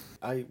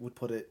I would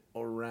put it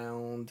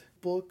around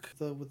book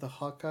with the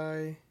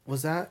Hawkeye.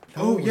 Was that?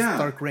 Was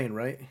Dark Reign,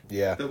 right?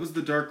 Yeah. That was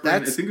the Dark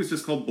Reign. I think it was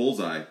just called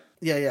Bullseye.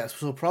 Yeah.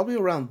 So probably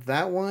around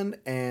that one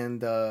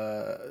and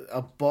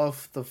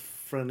above the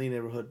Friendly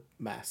Neighborhood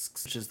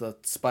Masks, which is the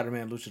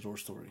Spider-Man Luchador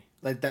story.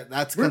 Like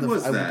that's Where kind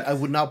was of. that? I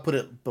would not put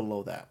it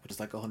below that, which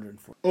is like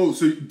 140. Oh,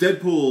 so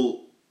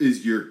Deadpool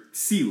is your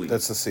ceiling.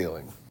 That's the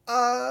ceiling.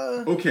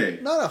 Okay.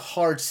 Not a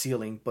hard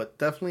ceiling, but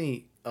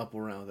definitely up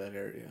around that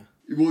area.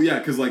 Well, yeah,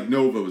 because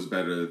Nova was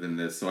better than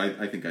this, so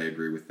I think I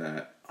agree with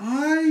that.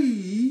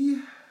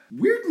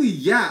 Weirdly,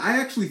 yeah, I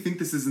actually think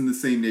this is in the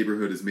same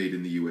neighborhood as Made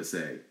in the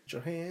USA. Put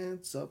your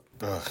hands up.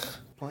 Ugh.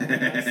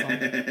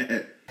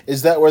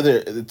 Is that where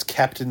it's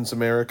Captain's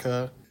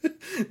America?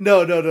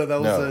 No, that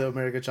was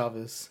America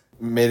Chavez.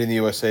 Made in the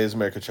USA is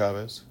America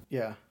Chavez?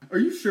 Yeah. Are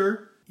you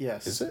sure?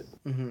 Yes. Is it?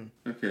 Mm-hmm.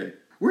 Okay.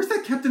 Where's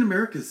that Captain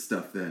America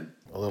stuff then?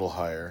 A little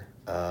higher.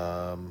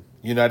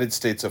 United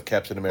States of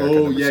Captain America.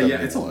 Oh,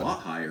 yeah, it's a lot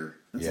higher.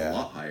 That's a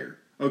lot higher.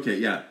 Okay,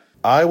 yeah.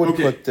 I would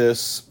put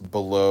this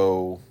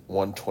below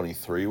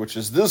 123, which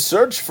is The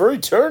Search for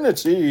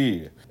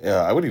Eternity.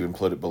 Yeah, I would even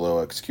put it below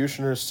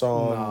Executioner's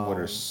Song,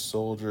 Winter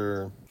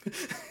Soldier.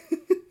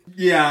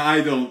 Yeah,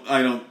 I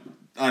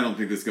don't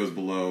think this goes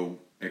below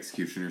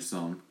Executioner's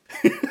Song.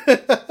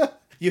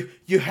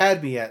 You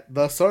had me at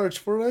The Search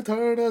for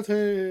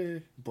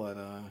Eternity, but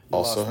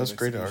also has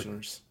great art.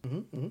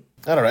 Mm-hmm.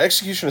 I don't know.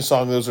 Executioner's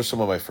Song, those are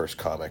some of my first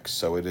comics,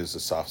 so it is a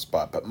soft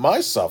spot. But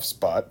my soft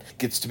spot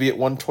gets to be at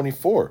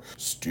 124.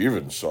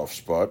 Steven's soft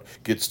spot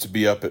gets to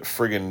be up at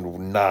friggin'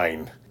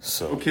 9.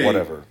 So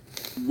whatever.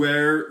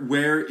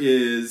 Where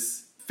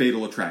is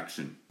Fatal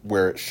Attraction?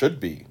 Where it should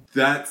be.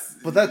 That's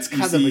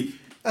kind of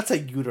that's a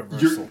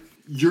universal.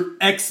 Your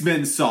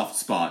X-Men soft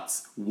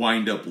spots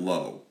wind up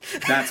low.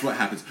 That's what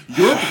happens.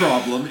 Your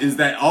problem is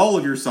that all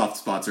of your soft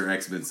spots are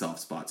X-Men soft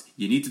spots.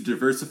 You need to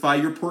diversify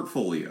your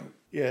portfolio.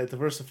 Yeah,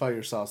 diversify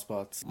your soft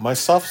spots. My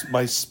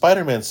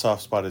Spider-Man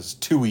soft spot is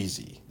too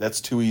easy. That's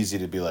too easy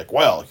to be like,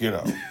 well,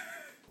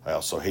 I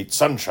also hate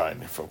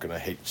sunshine if I'm going to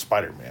hate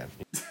Spider-Man.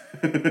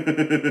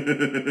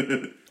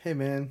 Hey,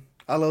 man,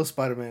 I love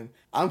Spider-Man.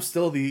 I'm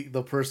still the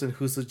person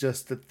who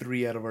suggested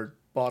 3 out of our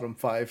bottom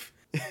 5.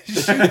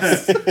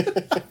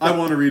 I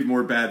want to read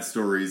more bad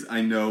stories.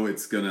 I know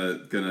it's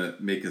gonna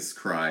make us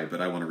cry,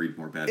 but I want to read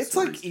more bad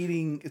stories.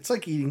 It's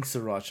like eating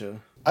sriracha.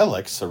 I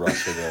like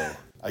sriracha though.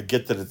 I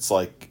get that it's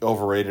like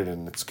overrated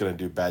and it's gonna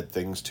do bad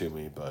things to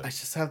me, but I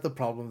just have the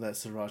problem that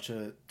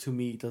sriracha to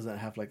me doesn't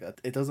have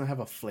it doesn't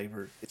have a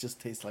flavor. It just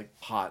tastes like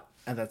hot,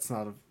 and that's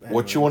not a.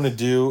 What you want to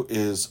do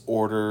is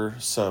order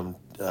some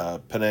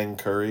Penang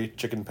curry,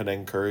 chicken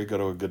Penang curry. Go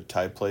to a good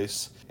Thai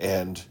place,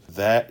 and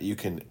that you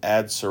can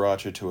add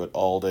sriracha to it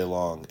all day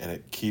long, and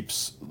it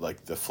keeps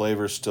the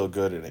flavor's still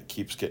good, and it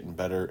keeps getting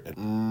better.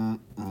 And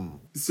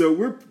So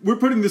we're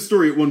putting this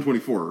story at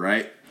 124,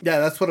 right? Yeah,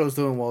 that's what I was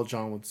doing while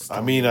John was. I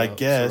mean, I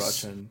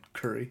guess. Sriracha and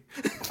curry.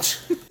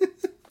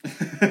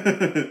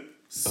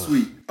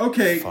 Sweet.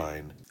 Okay.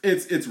 Fine.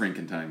 It's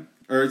Rankin time,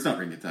 or it's not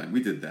Rankin time.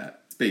 We did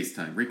that. Space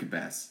time. Rankin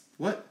Bass.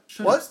 What?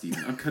 Shut what? up,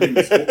 Steven. I'm cutting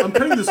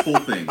this whole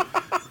thing.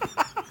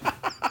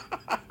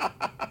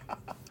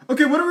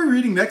 Okay, what are we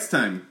reading next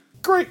time?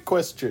 Great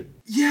question.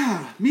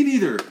 Yeah, me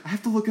neither. I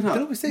have to look it up.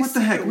 Didn't we say What the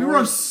heck? Secret We were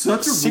on Wars?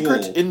 such a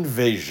Secret roll.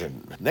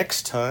 Invasion.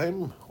 Next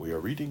time, we are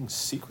reading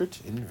Secret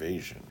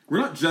Invasion. We're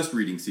not just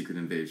reading Secret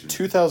Invasion.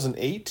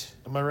 2008,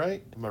 am I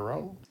right? Am I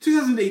wrong?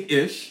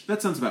 2008-ish.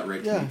 That sounds about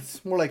right to Yeah, me.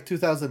 it's more like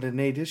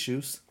 2008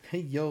 issues. Hey,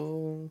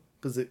 yo.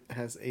 Because it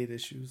has 8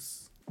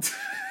 issues.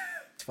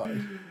 It's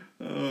fine.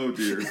 Oh,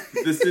 dear.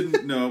 This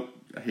didn't... No,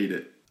 I hate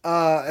it.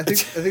 I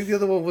think the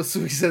other one was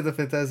Suicide the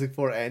Fantastic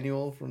Four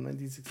Annual from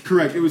 1960.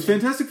 Correct. It was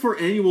Fantastic Four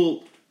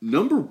Annual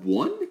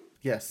 #1?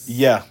 Yes.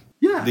 Yeah.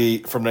 Yeah.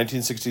 From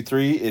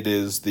 1963, it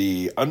is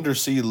the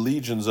Undersea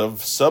Legions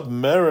of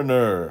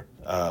Submariner.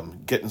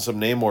 Getting some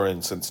Namor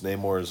in since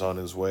Namor is on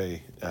his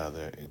way.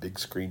 The big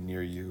screen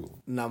near you.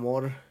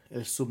 Namor,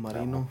 El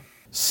Submarino.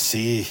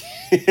 See.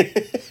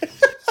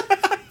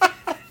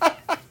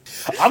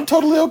 I'm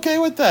totally okay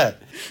with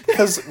that.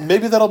 Because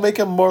maybe that'll make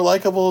him more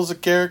likable as a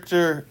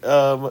character.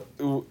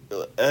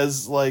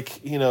 As,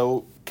 like, you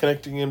know,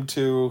 connecting him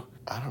to...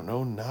 I don't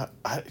know,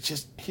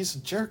 he's a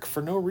jerk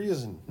for no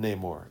reason,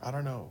 Namor. I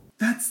don't know.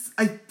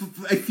 I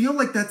feel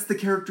like that's the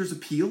character's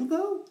appeal,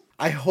 though.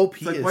 I hope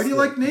he It's like, is. why do you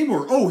like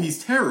Namor? Oh,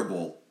 he's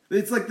terrible.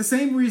 It's like the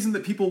same reason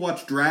that people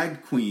watch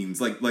drag queens,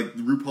 like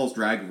RuPaul's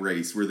Drag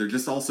Race, where they're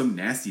just all so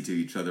nasty to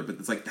each other, but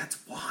it's like, that's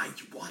why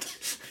you watch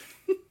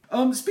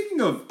it.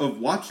 Speaking of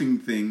watching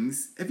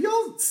things, have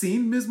y'all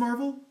seen Ms.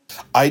 Marvel?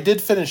 I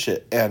did finish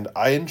it, and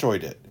I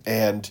enjoyed it.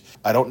 And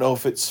I don't know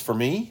if it's for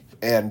me.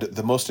 And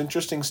the most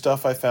interesting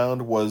stuff I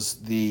found was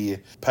the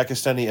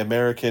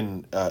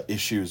Pakistani-American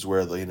issues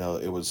where, you know,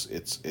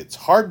 it's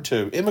hard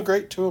to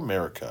immigrate to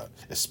America,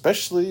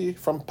 especially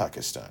from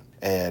Pakistan.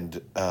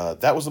 And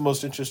that was the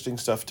most interesting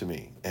stuff to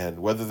me. And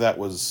whether that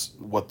was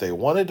what they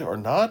wanted or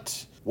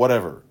not,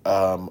 whatever.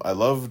 I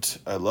loved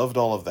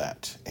all of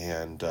that,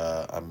 and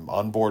I'm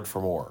on board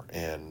for more.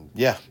 And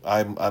yeah,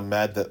 I'm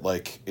mad that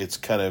like it's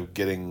kind of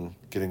getting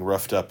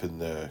roughed up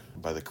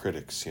by the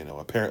critics. You know,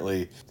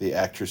 apparently the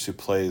actress who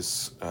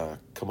plays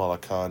Kamala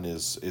Khan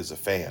is a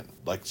fan,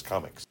 likes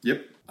comics.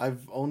 Yep.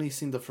 I've only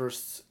seen the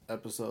first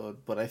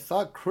episode, but I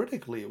thought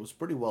critically it was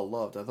pretty well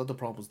loved. I thought the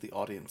problem was the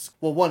audience.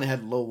 Well, one, it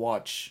had low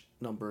watch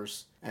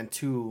numbers, and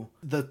two,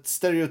 the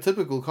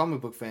stereotypical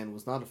comic book fan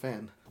was not a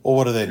fan. Well,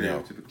 what do they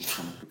know? Stereotypical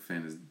comic book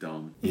fan is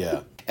dumb.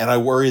 Yeah, and I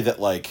worry that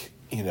like,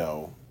 you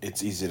know,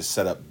 it's easy to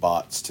set up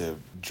bots to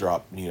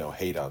drop, you know,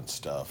 hate on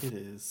stuff. It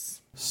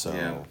is. So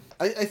Yeah.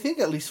 I think,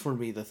 at least for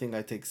me, the thing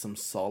I take some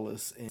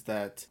solace in is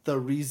that the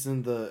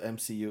reason the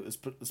MCU, is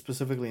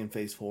specifically in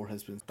Phase 4,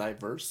 has been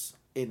diverse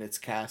in its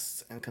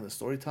casts and kind of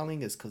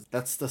storytelling is because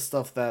that's the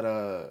stuff that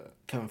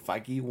Kevin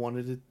Feige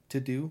wanted it to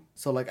do.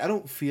 So, like, I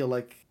don't feel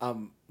like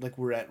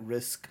we're at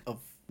risk of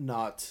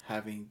not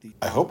having the...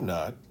 I hope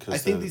not. I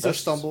think these are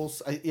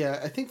stumbles. I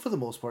think for the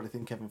most part, I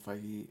think Kevin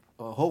Feige,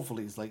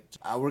 hopefully, is like,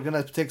 we're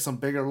gonna take some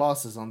bigger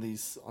losses on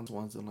these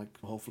ones, and like,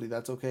 hopefully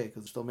that's okay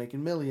because they're still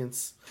making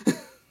millions.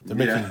 They're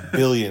making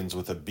billions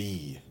with a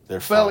B. They're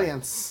fine.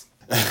 Billions.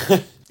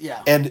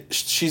 Yeah. And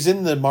she's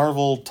in the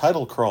Marvel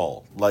title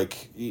crawl.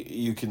 Like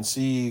you can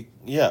see,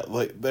 yeah,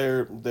 like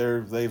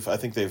I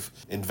think they've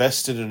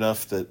invested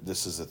enough that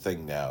this is a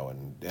thing now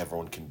and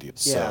everyone can deal.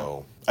 Yeah.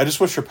 So I just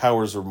wish her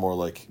powers were more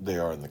like they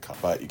are in the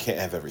comic. But you can't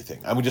have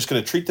everything. I'm just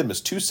going to treat them as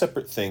two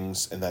separate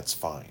things, and that's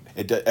fine.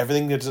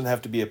 Everything doesn't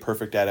have to be a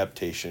perfect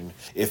adaptation.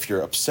 If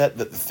you're upset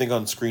that the thing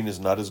on screen is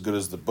not as good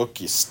as the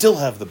book, you still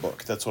have the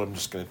book. That's what I'm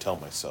just going to tell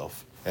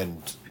myself.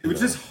 And it was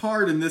just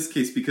hard in this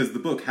case because the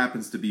book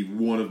happens to be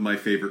one of my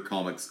favorite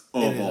comics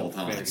of all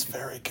time. It's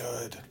very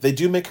good. They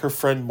do make her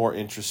friend more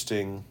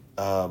interesting.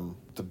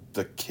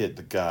 The kid,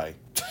 the guy.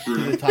 Did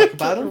they talk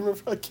about him?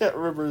 I can't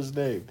remember his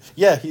name.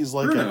 Yeah, he's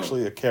like Bruno.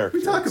 actually a character.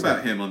 We talk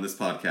about him on this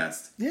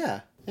podcast.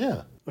 Yeah.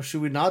 Yeah. Or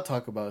should we not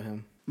talk about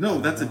him? No,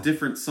 that's a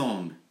different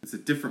song. It's a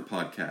different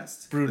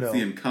podcast. Bruno. It's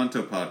the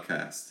Encanto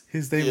podcast.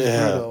 His name Yeah,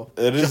 is Bruno.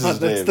 it is his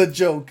That's name. the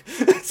joke.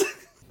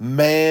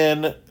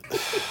 Man,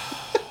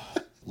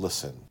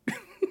 listen.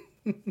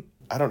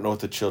 I don't know what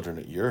the children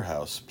at your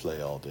house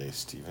play all day,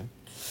 Steven.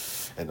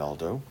 And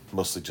Aldo.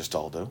 Mostly just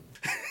Aldo.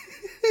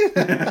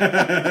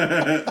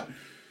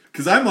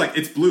 Because I'm like,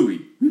 it's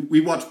Bluey.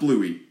 We watch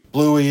Bluey.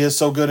 Bluey is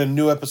so good, and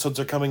new episodes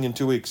are coming in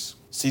 2 weeks.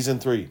 Season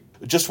 3.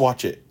 Just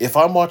watch it. If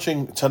I'm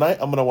watching tonight,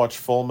 I'm going to watch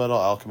Full Metal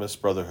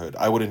Alchemist Brotherhood.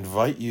 I would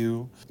invite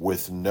you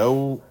with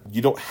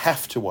you don't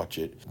have to watch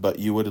it, but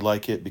you would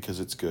like it because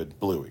it's good.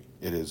 Bluey.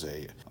 It is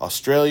a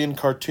Australian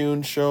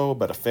cartoon show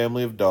about a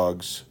family of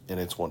dogs, and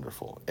it's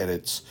wonderful. And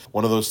it's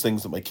one of those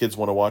things that my kids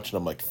want to watch, and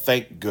I'm like,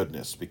 thank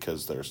goodness,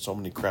 because there are so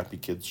many crappy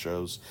kids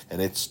shows,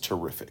 and it's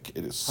terrific.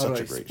 It is How such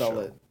do a I great spell show.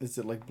 it? Is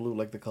it like blue,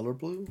 like the color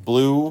blue?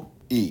 Blue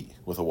E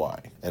with a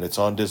Y, and it's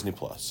on Disney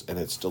Plus, and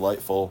it's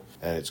delightful,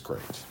 and it's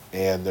great.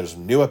 And there's a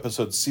new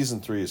episode. Season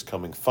 3 is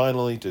coming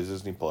finally to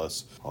Disney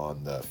Plus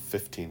on the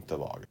 15th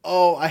of August.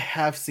 Oh, I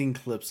have seen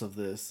clips of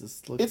this.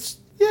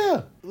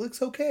 Yeah, It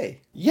looks okay.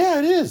 yeah,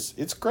 it is.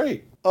 It's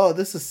great. Oh,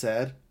 this is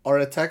sad. Are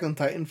Attack on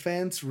Titan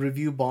fans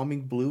review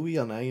bombing Bluey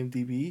on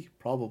IMDb?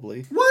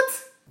 Probably.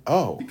 What?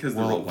 Oh, Because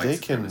they're all white they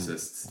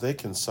supremacists.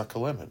 can suck a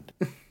lemon.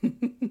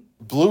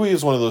 Bluey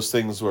is one of those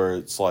things where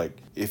it's like,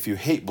 if you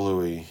hate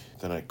Bluey,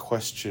 then I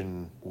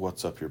question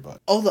what's up your butt.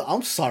 Oh,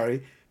 I'm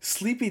sorry.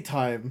 Sleepy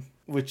Time,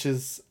 which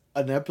is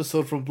an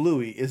episode from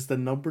Bluey, is the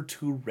number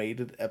 2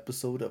 rated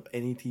episode of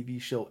any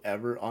TV show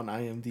ever on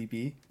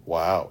IMDb.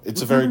 Wow.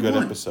 It's a very good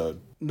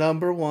episode.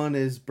 Number 1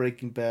 is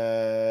Breaking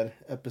Bad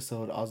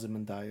episode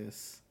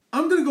Ozymandias.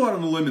 I'm going to go out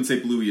on a limb and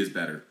say Bluey is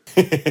better.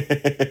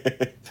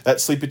 That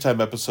Sleepy Time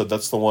episode,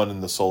 that's the one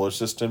in the solar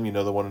system. You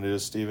know the one it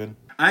is, Steven?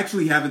 I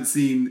actually haven't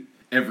seen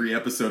every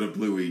episode of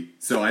Bluey,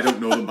 so I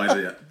don't know them by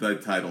the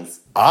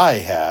titles. I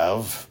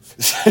have.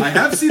 I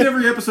have seen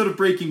every episode of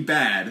Breaking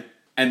Bad,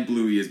 and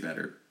Bluey is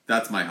better.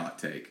 That's my hot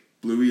take.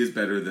 Bluey is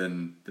better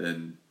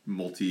than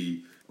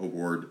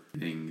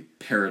multi-award-winning,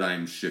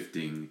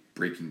 paradigm-shifting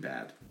Breaking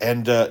Bad.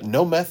 And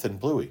no meth in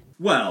Bluey.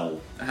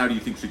 Well, how do you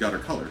think she got her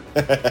color?